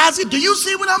spirit rises. Do you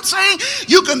see what I'm saying?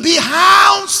 You can be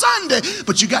high on Sunday,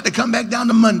 but you got to come back down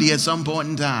to Monday at some point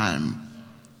in time.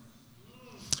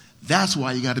 That's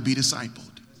why you got to be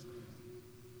discipled.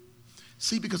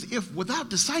 See, because if without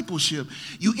discipleship,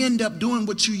 you end up doing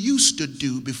what you used to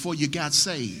do before you got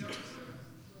saved.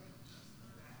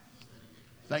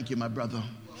 Thank you, my brother.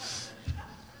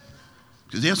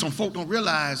 Because there's some folk don't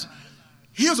realize,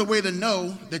 here's a way to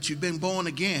know that you've been born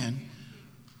again.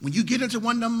 When you get into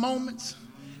one of them moments,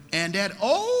 and that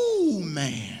old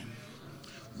man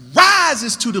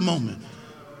rises to the moment.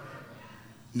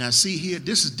 Now see here,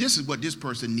 this is what this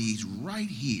person needs right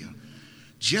here.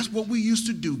 Just what we used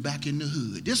to do back in the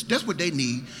hood. That's what they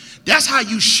need. That's how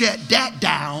you shut that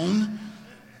down.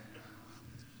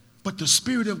 But the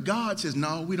Spirit of God says,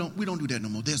 no, we don't do that no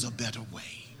more. There's a better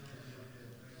way.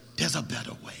 There's a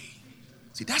better way.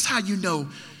 See, that's how you know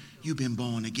you've been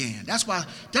born again. That's why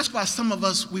some of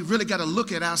us, we really got to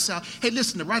look at ourselves. Hey,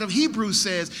 listen, the writer of Hebrews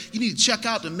says you need to check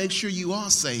out to make sure you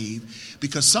are saved,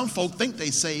 because some folk think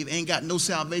they saved, ain't got no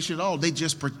salvation at all. They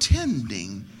just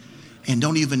pretending and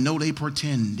don't even know they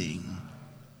pretending.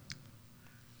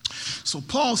 So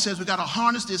Paul says we got to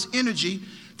harness this energy,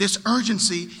 this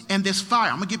urgency, and this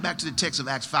fire. I'm going to get back to the text of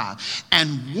Acts 5.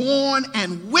 And warn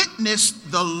and witness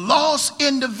the lost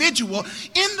individual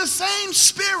in the same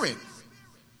spirit.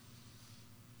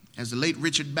 As the late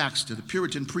Richard Baxter, the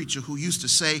Puritan preacher who used to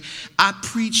say, I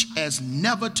preach as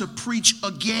never to preach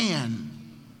again.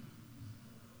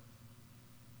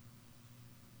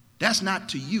 That's not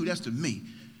to you, that's to me.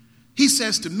 He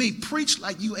says to me, preach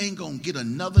like you ain't going to get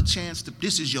another chance to,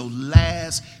 this is your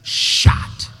last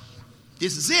shot.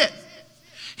 This is it.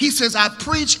 He says, I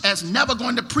preach as never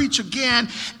going to preach again,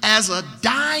 as a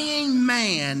dying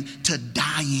man to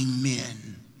dying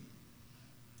men.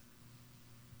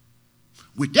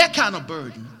 With that kind of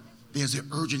burden, there's an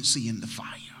urgency in the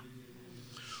fire.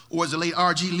 Or as the late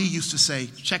R.G. Lee used to say,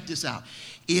 check this out.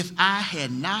 If I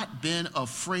had not been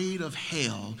afraid of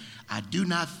hell, I do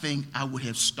not think I would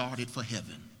have started for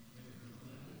heaven.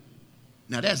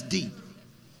 Now that's deep.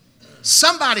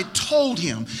 Somebody told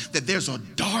him that there's a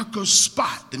darker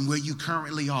spot than where you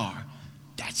currently are.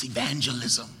 That's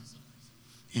evangelism.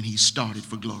 And he started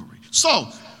for glory. So,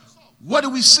 what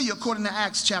do we see according to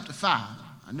Acts chapter 5?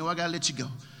 I know I got to let you go.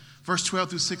 Verse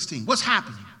 12 through 16. What's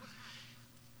happening?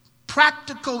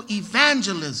 Practical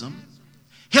evangelism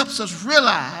helps us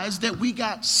realize that we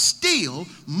got still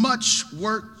much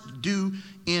work to do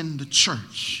in the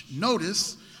church.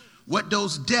 Notice what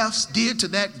those deaths did to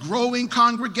that growing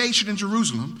congregation in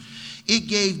Jerusalem. It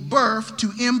gave birth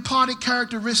to imparted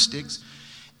characteristics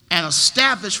and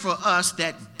established for us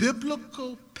that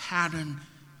biblical pattern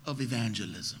of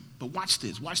evangelism. But watch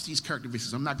this. Watch these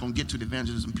characteristics. I'm not going to get to the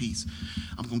evangelism piece.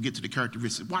 I'm going to get to the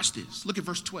characteristics. Watch this. Look at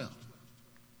verse 12.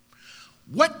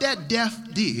 What that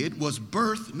death did was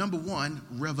birth, number one,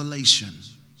 revelation.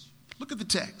 Look at the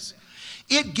text.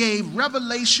 It gave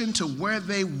revelation to where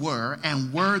they were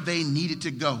and where they needed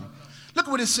to go. Look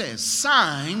at what it says.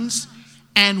 Signs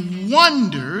and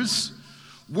wonders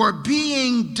were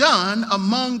being done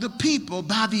among the people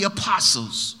by the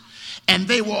apostles. And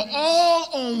they were all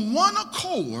on one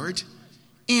accord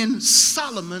in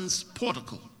Solomon's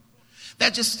portico.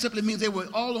 That just simply means they were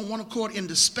all on one accord in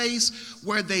the space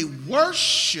where they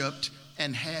worshiped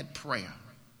and had prayer.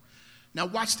 Now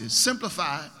watch this.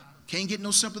 Simplified. Can't get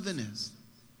no simpler than this.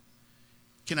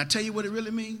 Can I tell you what it really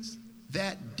means?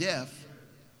 That death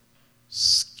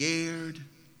scared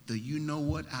the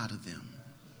you-know-what out of them.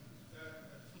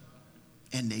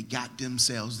 And they got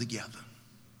themselves together.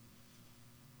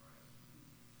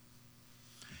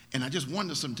 And I just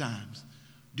wonder sometimes,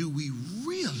 do we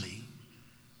really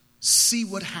see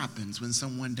what happens when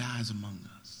someone dies among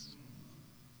us?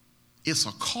 It's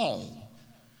a call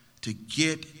to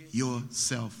get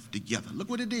yourself together. Look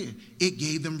what it did. It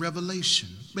gave them revelation.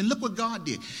 And look what God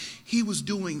did. He was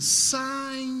doing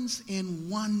signs and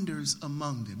wonders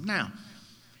among them. Now,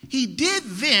 he did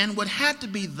then what had to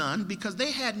be done because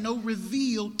they had no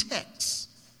revealed text.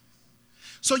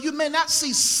 So you may not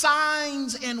see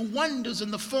signs and wonders in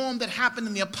the form that happened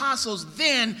in the apostles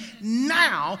then,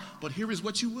 now, but here is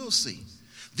what you will see.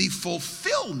 The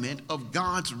fulfillment of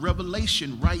God's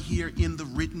revelation right here in the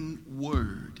written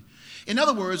word. In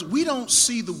other words, we don't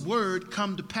see the word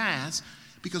come to pass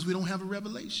because we don't have a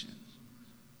revelation.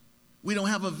 We don't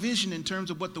have a vision in terms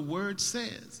of what the word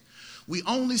says. We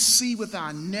only see with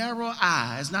our narrow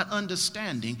eyes, not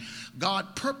understanding.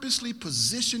 God purposely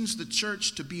positions the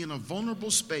church to be in a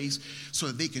vulnerable space so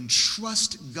that they can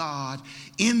trust God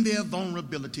in their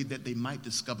vulnerability, that they might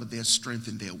discover their strength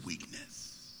and their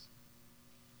weakness.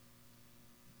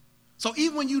 So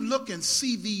even when you look and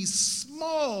see these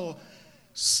small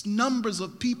numbers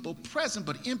of people present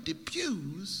but empty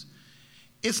pews,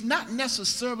 it's not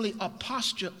necessarily a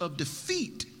posture of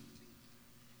defeat.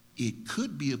 It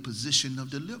could be a position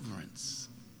of deliverance.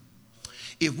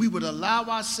 If we would allow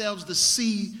ourselves to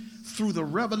see through the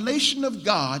revelation of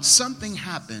God, something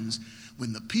happens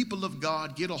when the people of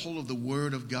God get a hold of the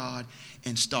word of God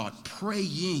and start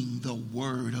praying the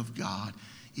word of God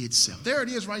itself. There it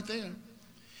is right there.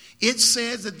 It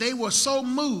says that they were so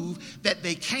moved that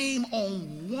they came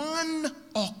on one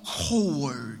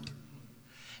accord.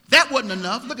 That wasn't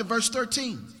enough. Look at verse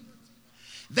 13.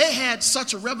 They had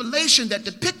such a revelation that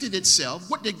depicted itself.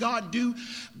 What did God do?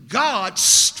 God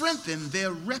strengthened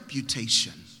their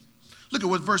reputation. Look at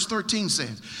what verse 13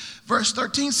 says. Verse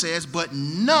 13 says, but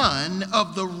none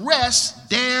of the rest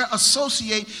dare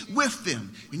associate with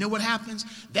them. You know what happens?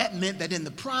 That meant that in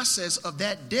the process of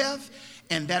that death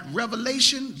and that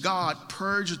revelation, God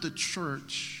purged the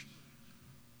church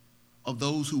of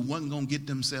those who weren't going to get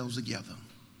themselves together.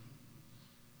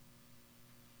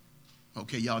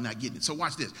 Okay, y'all not getting it. So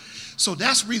watch this. So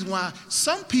that's the reason why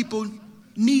some people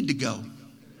need to go.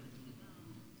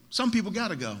 Some people got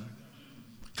to go.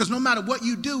 Because no matter what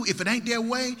you do, if it ain't their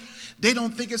way, they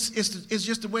don't think it's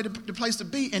just the way, the place to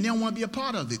be, and they don't want to be a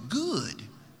part of it. Good.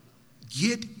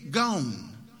 Get gone.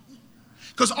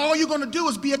 Because all you're going to do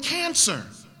is be a cancer.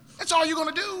 That's all you're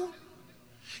going to do.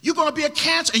 You're going to be a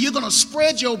cancer, and you're going to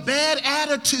spread your bad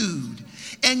attitude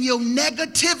and your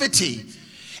negativity.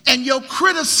 And your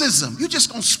criticism, you're just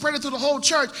going to spread it through the whole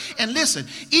church. And listen,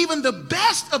 even the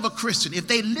best of a Christian, if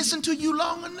they listen to you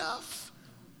long enough,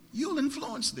 you'll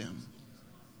influence them.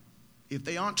 If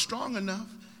they aren't strong enough,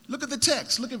 look at the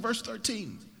text. Look at verse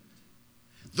 13.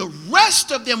 The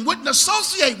rest of them wouldn't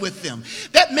associate with them.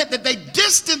 That meant that they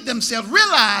distanced themselves,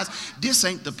 realized this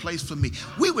ain't the place for me.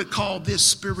 We would call this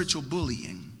spiritual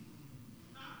bullying.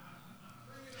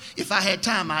 If I had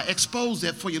time, I'd expose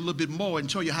that for you a little bit more and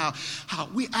show you how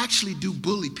we actually do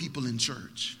bully people in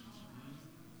church.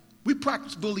 We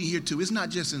practice bullying here too. It's not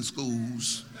just in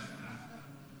schools.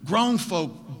 Grown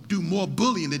folk do more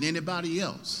bullying than anybody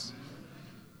else.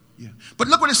 Yeah. But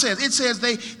look what it says. It says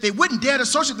they wouldn't dare to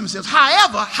associate themselves.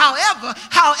 However,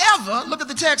 look at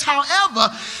the text.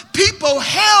 However, people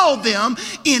held them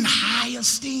in high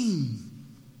esteem.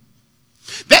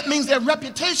 That means their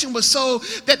reputation was so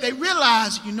that they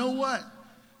realized, you know what?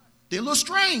 They're a little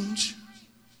strange,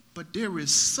 but there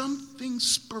is something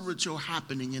spiritual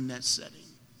happening in that setting.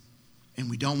 And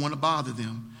we don't want to bother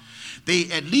them. They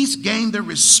at least gained the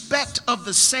respect of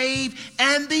the saved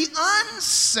and the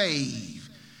unsaved.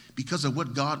 Because of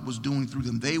what God was doing through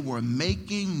them, they were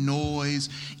making noise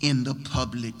in the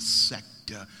public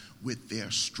sector with their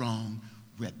strong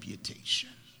reputation.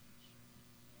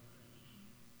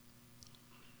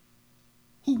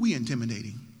 Who we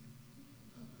intimidating?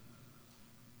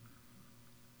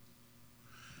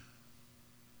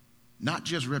 Not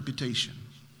just reputation.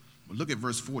 But look at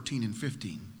verse 14 and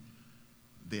 15.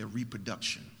 Their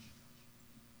reproduction.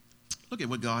 Look at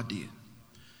what God did.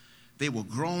 They were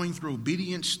growing through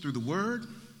obedience through the word,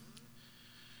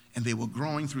 and they were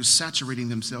growing through saturating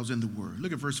themselves in the word.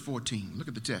 Look at verse 14. Look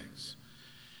at the text.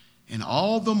 And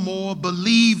all the more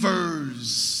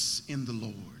believers in the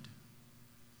Lord.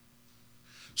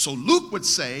 So Luke would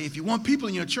say, if you want people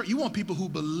in your church, you want people who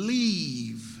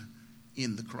believe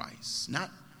in the Christ,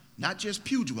 not just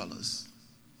pew dwellers.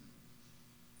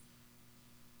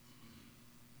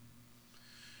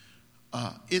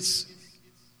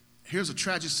 Here's a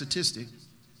tragic statistic.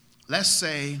 Let's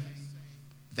say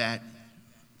that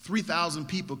 3,000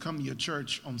 people come to your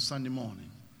church on Sunday morning.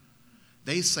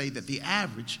 They say that the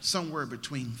average, somewhere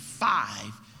between 5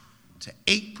 to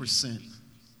 8%,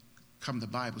 come to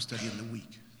Bible study in the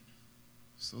week.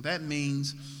 So that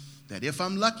means that if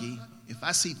I'm lucky, if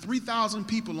I see 3,000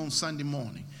 people on Sunday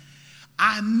morning,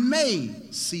 I may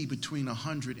see between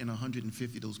 100 and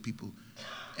 150 of those people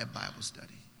at Bible study.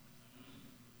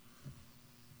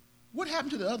 What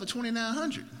happened to the other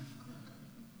 2,900?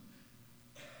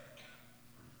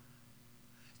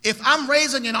 If I'm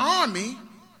raising an army,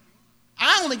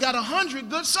 I only got 100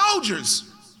 good soldiers.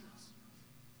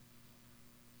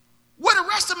 Where the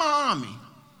rest of my army?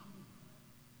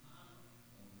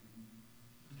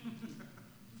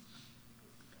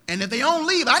 And if they don't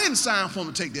leave, I didn't sign for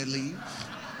them to take that leave.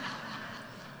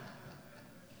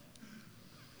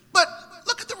 But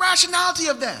look at the rationality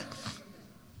of that.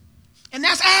 And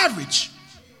that's average.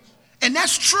 And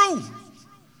that's true.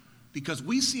 Because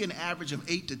we see an average of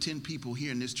 8 to 10 people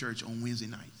here in this church on Wednesday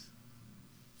nights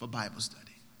for Bible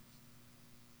study.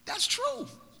 That's true.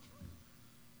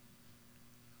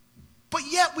 But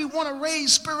yet we want to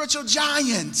raise spiritual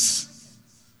giants.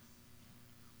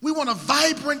 We want a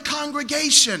vibrant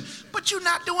congregation. But you're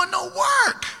not doing no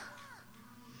work.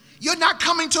 You're not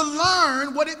coming to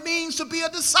learn what it means to be a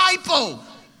disciple.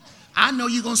 I know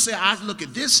you're going to say, I look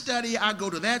at this study, I go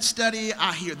to that study,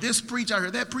 I hear this preacher, I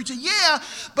hear that preacher. Yeah,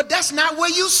 but that's not where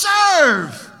you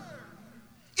serve.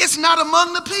 It's not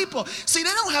among the people. See, they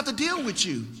don't have to deal with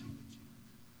you.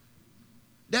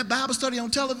 That Bible study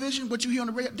on television, what you hear on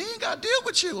the radio, they ain't got to deal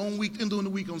with you during the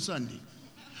week on Sunday.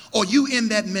 Or you in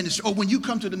that ministry, or when you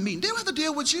come to the meeting, they don't have to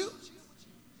deal with you.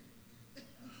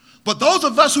 But those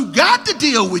of us who got to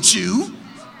deal with you,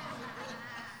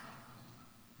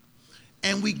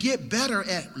 and we get better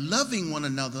at loving one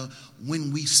another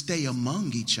when we stay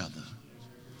among each other.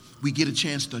 We get a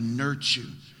chance to nurture.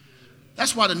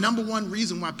 That's why the number one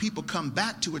reason why people come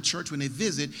back to a church when they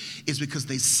visit is because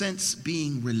they sense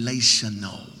being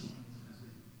relational.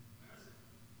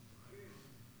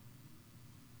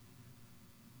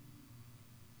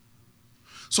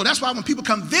 So that's why when people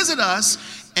come visit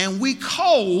us and we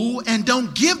cold and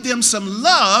don't give them some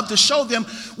love to show them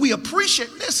we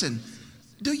appreciate, listen,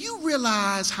 do you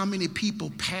realize how many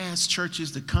people pass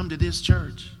churches to come to this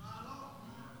church?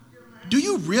 Do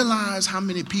you realize how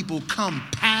many people come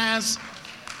past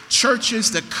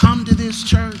churches to come to this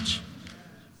church?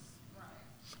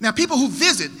 Now, people who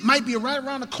visit might be right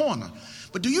around the corner,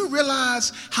 but do you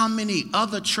realize how many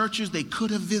other churches they could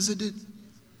have visited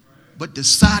but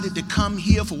decided to come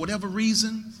here for whatever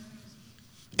reason?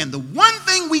 And the one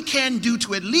thing we can do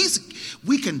to at least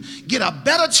we can get a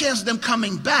better chance of them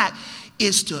coming back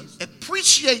is to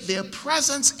appreciate their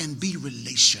presence and be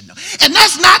relational. And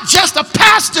that's not just a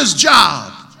pastor's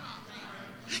job.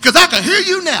 Because I can hear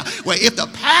you now. Well, if the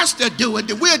pastor do it,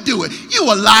 then we'll do it. You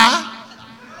a lie.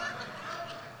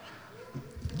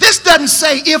 This doesn't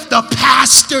say if the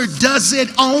pastor does it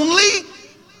only.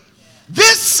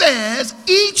 This says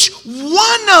each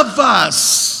one of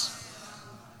us.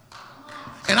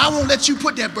 And I won't let you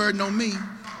put that burden on me.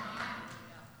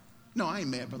 No, I ain't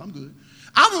mad, but I'm good.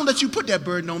 I won't let you put that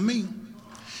burden on me.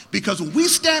 Because when we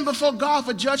stand before God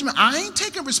for judgment, I ain't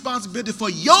taking responsibility for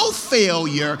your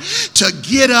failure to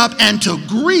get up and to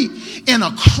greet in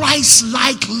a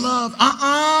Christ-like love.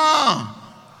 I'm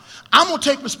going to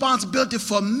take responsibility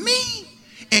for me.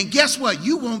 And guess what?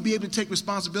 You won't be able to take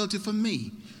responsibility for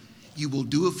me. You will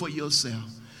do it for yourself.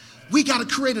 We got to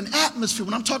create an atmosphere.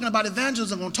 When I'm talking about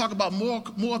evangelism, I'm going to talk about more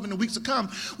of it in the weeks to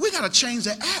come. We got to change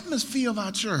the atmosphere of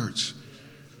our church.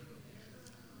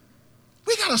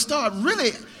 We got to start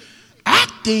really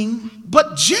acting,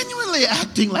 but genuinely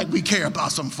acting like we care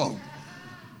about some folk.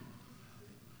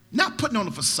 Not putting on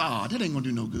a facade. That ain't going to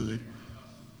do no good.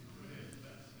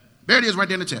 There it is right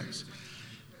there in the text.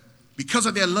 Because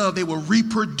of their love, they were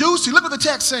reproducing. Look what the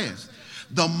text says.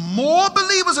 The more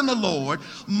believers in the Lord,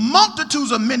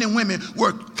 multitudes of men and women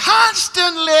were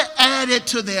constantly added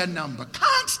to their number.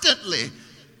 Constantly.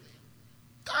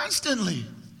 Constantly.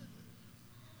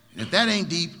 And if that ain't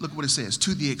deep, look what it says.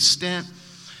 To the extent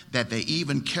that they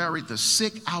even carried the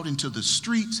sick out into the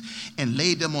streets and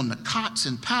laid them on the cots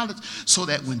and pallets so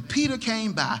that when Peter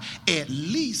came by, at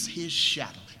least his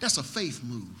shadow. That's a faith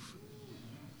move.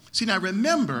 See, now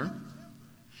remember,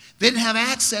 they didn't have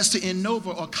access to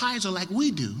Innova or Kaiser like we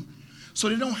do. So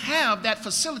they don't have that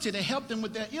facility to help them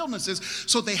with their illnesses.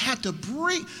 So they had to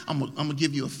bring, I'm going to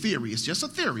give you a theory. It's just a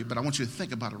theory, but I want you to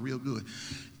think about it real good.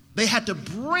 They had to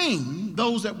bring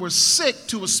those that were sick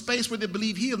to a space where they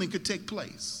believed healing could take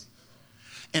place.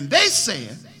 And they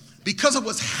said, because of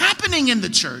what's happening in the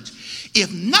church,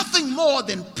 if nothing more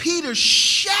than Peter's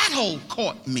shadow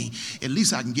caught me, at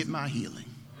least I can get my healing.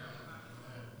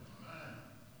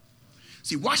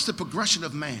 See, watch the progression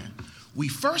of man. We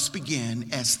first began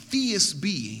as theist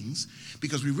beings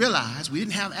because we realized we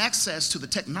didn't have access to the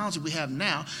technology we have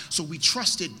now, so we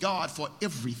trusted God for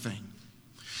everything.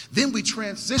 Then we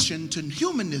transitioned to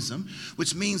humanism,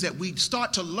 which means that we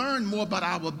start to learn more about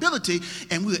our ability,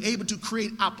 and we were able to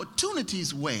create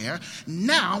opportunities where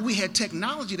now we had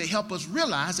technology to help us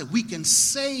realize that we can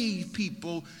save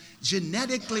people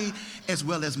genetically as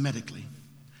well as medically.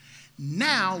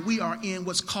 Now we are in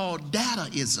what's called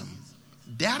dataism.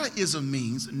 Dataism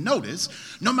means, notice,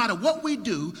 no matter what we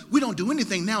do, we don't do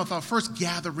anything now without first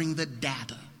gathering the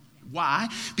data. Why?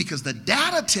 Because the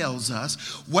data tells us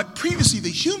what previously the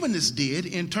humanists did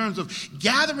in terms of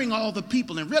gathering all the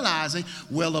people and realizing,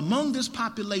 well, among this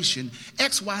population,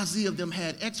 XYZ of them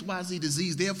had XYZ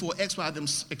disease, therefore XY of them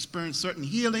experienced certain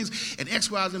healings, and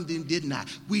XY of them did not.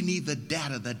 We need the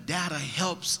data. The data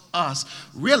helps us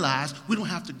realize we don't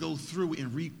have to go through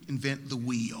and reinvent the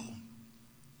wheel.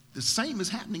 The same is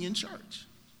happening in church.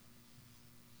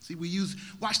 See,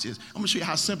 watch this. I'm going to show you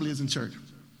how simple it is in church.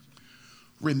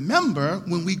 Remember,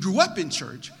 when we grew up in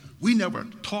church, we never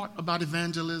taught about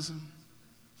evangelism.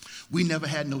 We never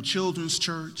had no children's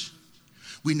church.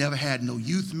 We never had no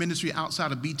youth ministry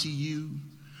outside of BTU.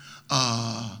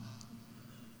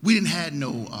 We didn't have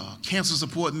no cancer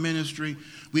support ministry.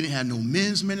 We didn't have no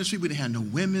men's ministry. We didn't have no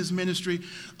women's ministry.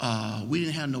 We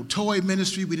didn't have no toy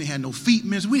ministry. We didn't have no feet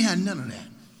ministry. We had none of that.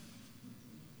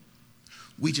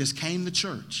 We just came to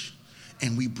church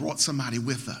and we brought somebody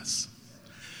with us.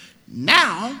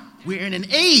 Now, we're in an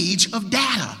age of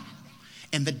data.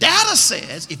 And the data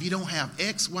says if you don't have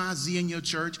X, Y, Z in your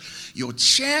church, your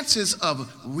chances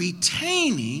of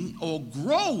retaining or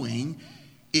growing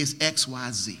is X,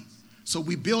 Y, Z. So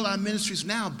we build our ministries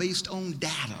now based on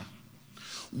data.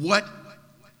 What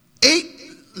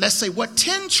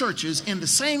 10 churches in the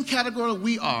same category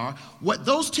we are, what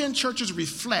those 10 churches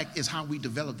reflect is how we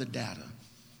develop the data.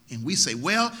 And we say,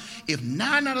 well, if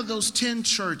 9 out of those 10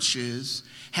 churches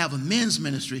have a men's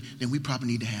ministry, then we probably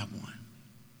need to have one.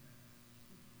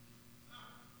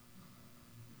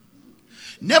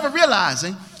 Never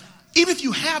realizing, even if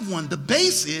you have one, the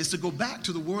base is to go back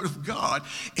to the Word of God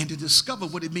and to discover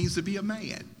what it means to be a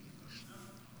man.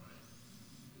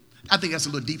 I think that's a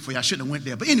little deep for you. I shouldn't have went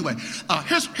there. But anyway,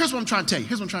 here's what I'm trying to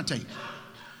tell you.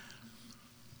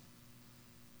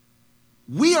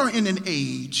 We are in an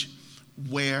age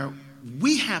where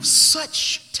we have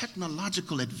such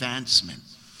technological advancement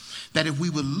that if we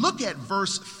would look at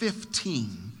verse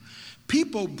 15,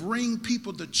 People bring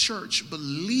people to church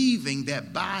believing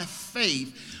that by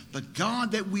faith, the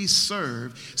God that we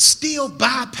serve still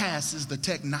bypasses the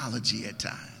technology at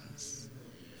times.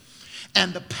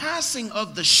 And the passing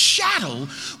of the shadow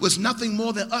was nothing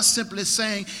more than us simply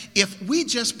saying, if we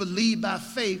just believe by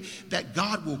faith that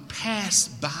God will pass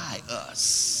by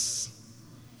us,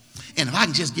 and if I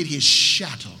can just get his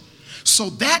shadow.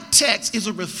 So that text is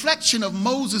a reflection of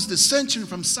Moses' descension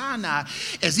from Sinai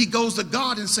as he goes to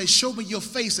God and says, show me your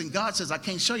face. And God says, I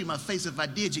can't show you my face. If I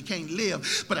did, you can't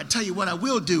live. But I tell you what I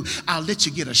will do. I'll let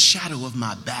you get a shadow of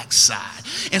my backside.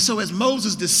 And so as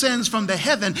Moses descends from the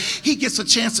heaven, he gets a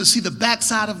chance to see the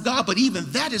backside of God. But even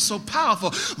that is so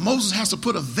powerful. Moses has to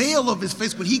put a veil over his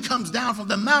face when he comes down from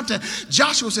the mountain.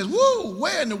 Joshua says, whoa,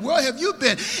 where in the world have you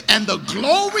been? And the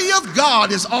glory of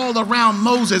God is all around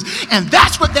Moses. And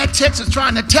that's what that text is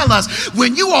trying to tell us.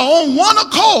 When you are on one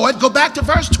accord, go back to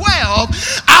verse 12,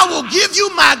 I will give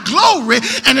you my glory.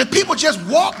 And if people just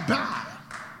walk by,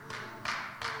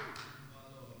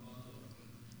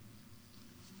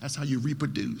 that's how you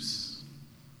reproduce.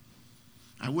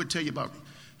 I would tell you about,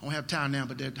 I don't have time now,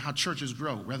 but how churches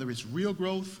grow, whether it's real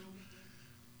growth,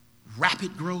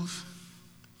 rapid growth,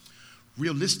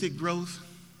 realistic growth,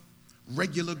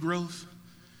 regular growth.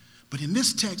 But in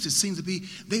this text, it seems to be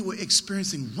they were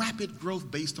experiencing rapid growth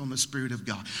based on the Spirit of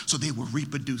God. So they were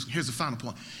reproducing. Here's the final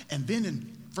point. And then in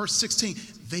verse 16,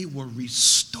 they were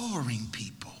restoring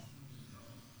people.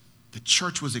 The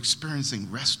church was experiencing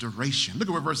restoration. Look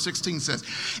at what verse 16 says.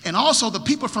 And also the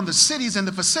people from the cities in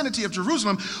the vicinity of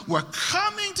Jerusalem were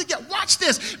coming together. Watch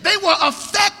this. They were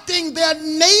affecting their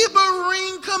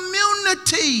neighboring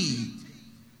community.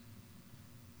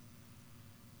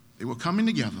 They were coming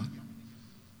together,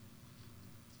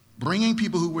 bringing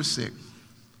people who were sick,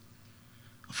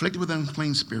 afflicted with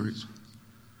unclean spirits,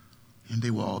 and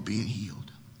they were all being healed.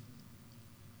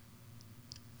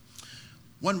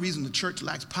 One reason the church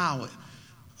lacks power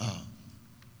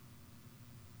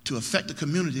to affect the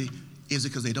community is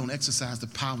because they don't exercise the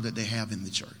power that they have in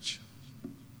the church.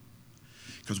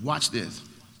 Because watch this.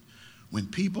 When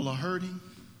people are hurting,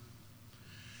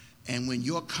 and when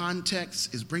your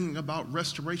context is bringing about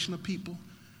restoration of people,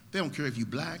 they don't care if you're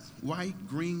black, white,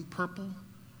 green, purple,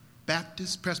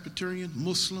 Baptist, Presbyterian,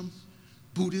 Muslim,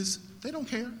 Buddhist. They don't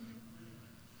care.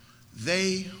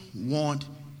 They want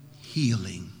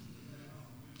healing.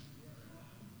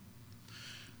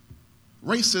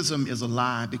 Racism is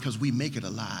alive because we make it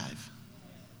alive.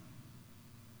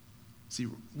 See,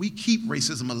 we keep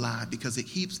racism alive because it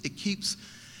keeps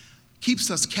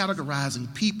us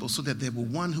categorizing people so that there will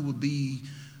one who will be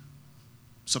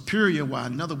superior while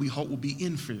another we hope will be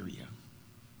inferior.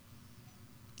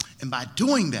 And by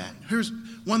doing that, here's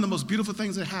one of the most beautiful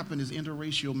things that happen is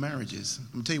interracial marriages.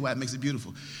 I'm going to tell you why it makes it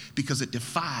beautiful. Because it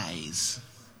defies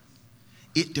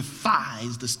the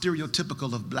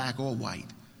stereotypical of black or white,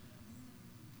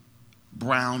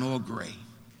 brown or gray.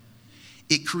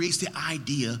 It creates the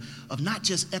idea of not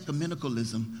just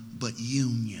ecumenicalism, but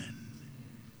union.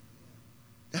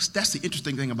 That's the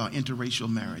interesting thing about interracial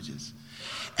marriages.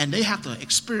 And they have to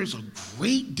experience a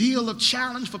great deal of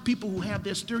challenge for people who have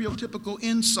their stereotypical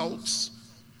insults,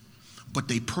 but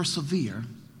they persevere.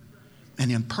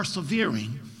 And in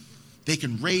persevering, they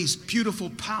can raise beautiful,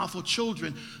 powerful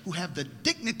children who have the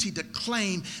dignity to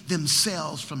claim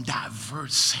themselves from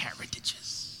diverse heritages.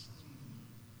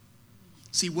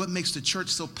 See, what makes the church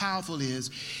so powerful is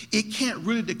it can't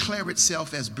really declare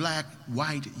itself as black,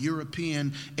 white,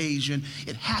 European, Asian.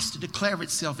 It has to declare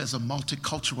itself as a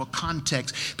multicultural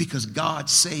context because God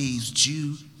saves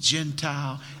Jew,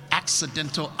 Gentile,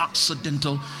 accidental,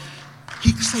 occidental.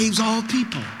 He saves all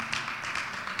people.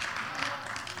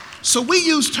 So we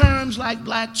use terms like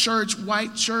black church,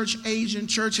 white church, Asian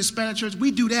church, Hispanic church.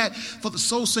 We do that for the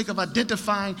sole sake of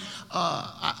identifying,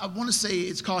 I want to say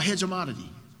it's called hegemony.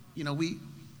 You know, we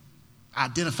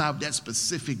identify with that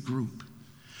specific group.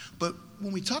 But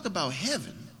when we talk about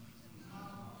heaven,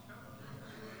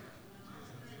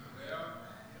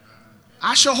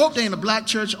 I sure hope there ain't a black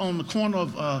church on the corner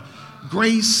of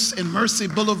Grace and Mercy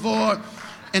Boulevard,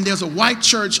 and there's a white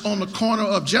church on the corner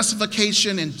of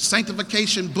Justification and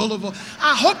Sanctification Boulevard.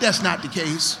 I hope that's not the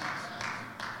case.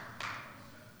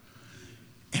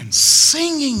 And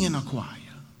singing in a choir.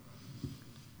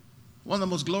 One of the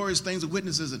most glorious things of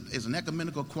witnesses is an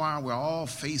ecumenical choir where all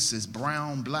faces,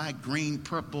 brown, black, green,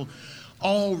 purple,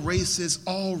 all races,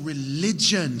 all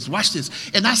religions. Watch this.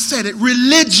 And I said it,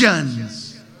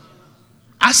 religions.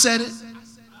 I said it.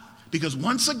 Because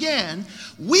once again,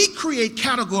 we create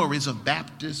categories of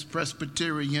Baptist,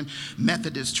 Presbyterian,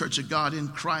 Methodist, Church of God in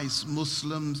Christ,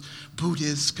 Muslims,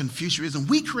 Buddhists, Confucianism.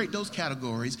 We create those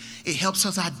categories. It helps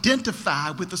us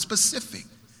identify with the specific.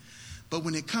 But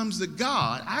when it comes to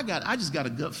God, I just got a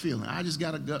gut feeling.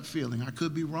 I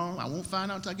could be wrong. I won't find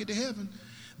out until I get to heaven.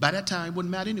 By that time, it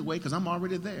wouldn't matter anyway because I'm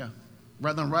already there.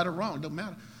 Whether I'm right or wrong, it doesn't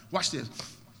matter. Watch this.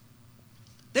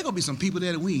 There going to be some people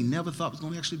there that we never thought was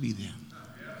going to actually be there.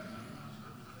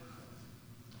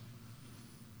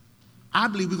 I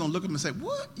believe we're going to look at them and say,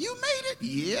 what? You made it?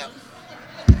 Yeah.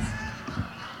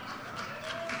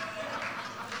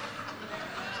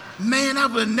 Man, I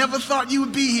would have never thought you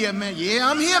would be here, man. Yeah,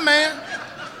 I'm here, man.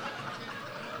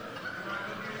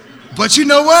 But you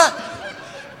know what?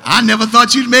 I never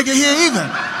thought you'd make it here either.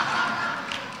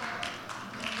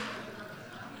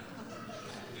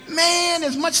 Man,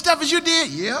 as much stuff as you did,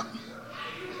 yep.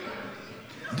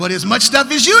 But as much stuff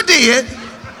as you did,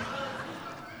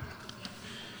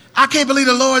 I can't believe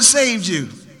the Lord saved you.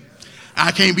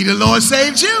 I can't believe the Lord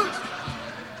saved you.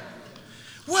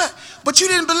 What? But you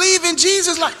didn't believe in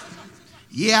Jesus like,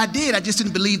 yeah, I did. I just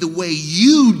didn't believe the way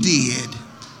you did.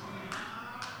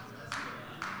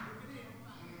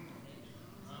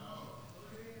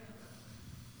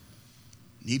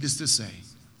 Needless to say,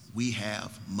 we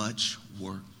have much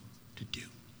work to do.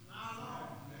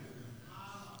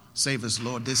 Save us,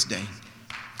 Lord, this day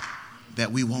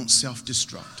that we won't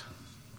self-destruct.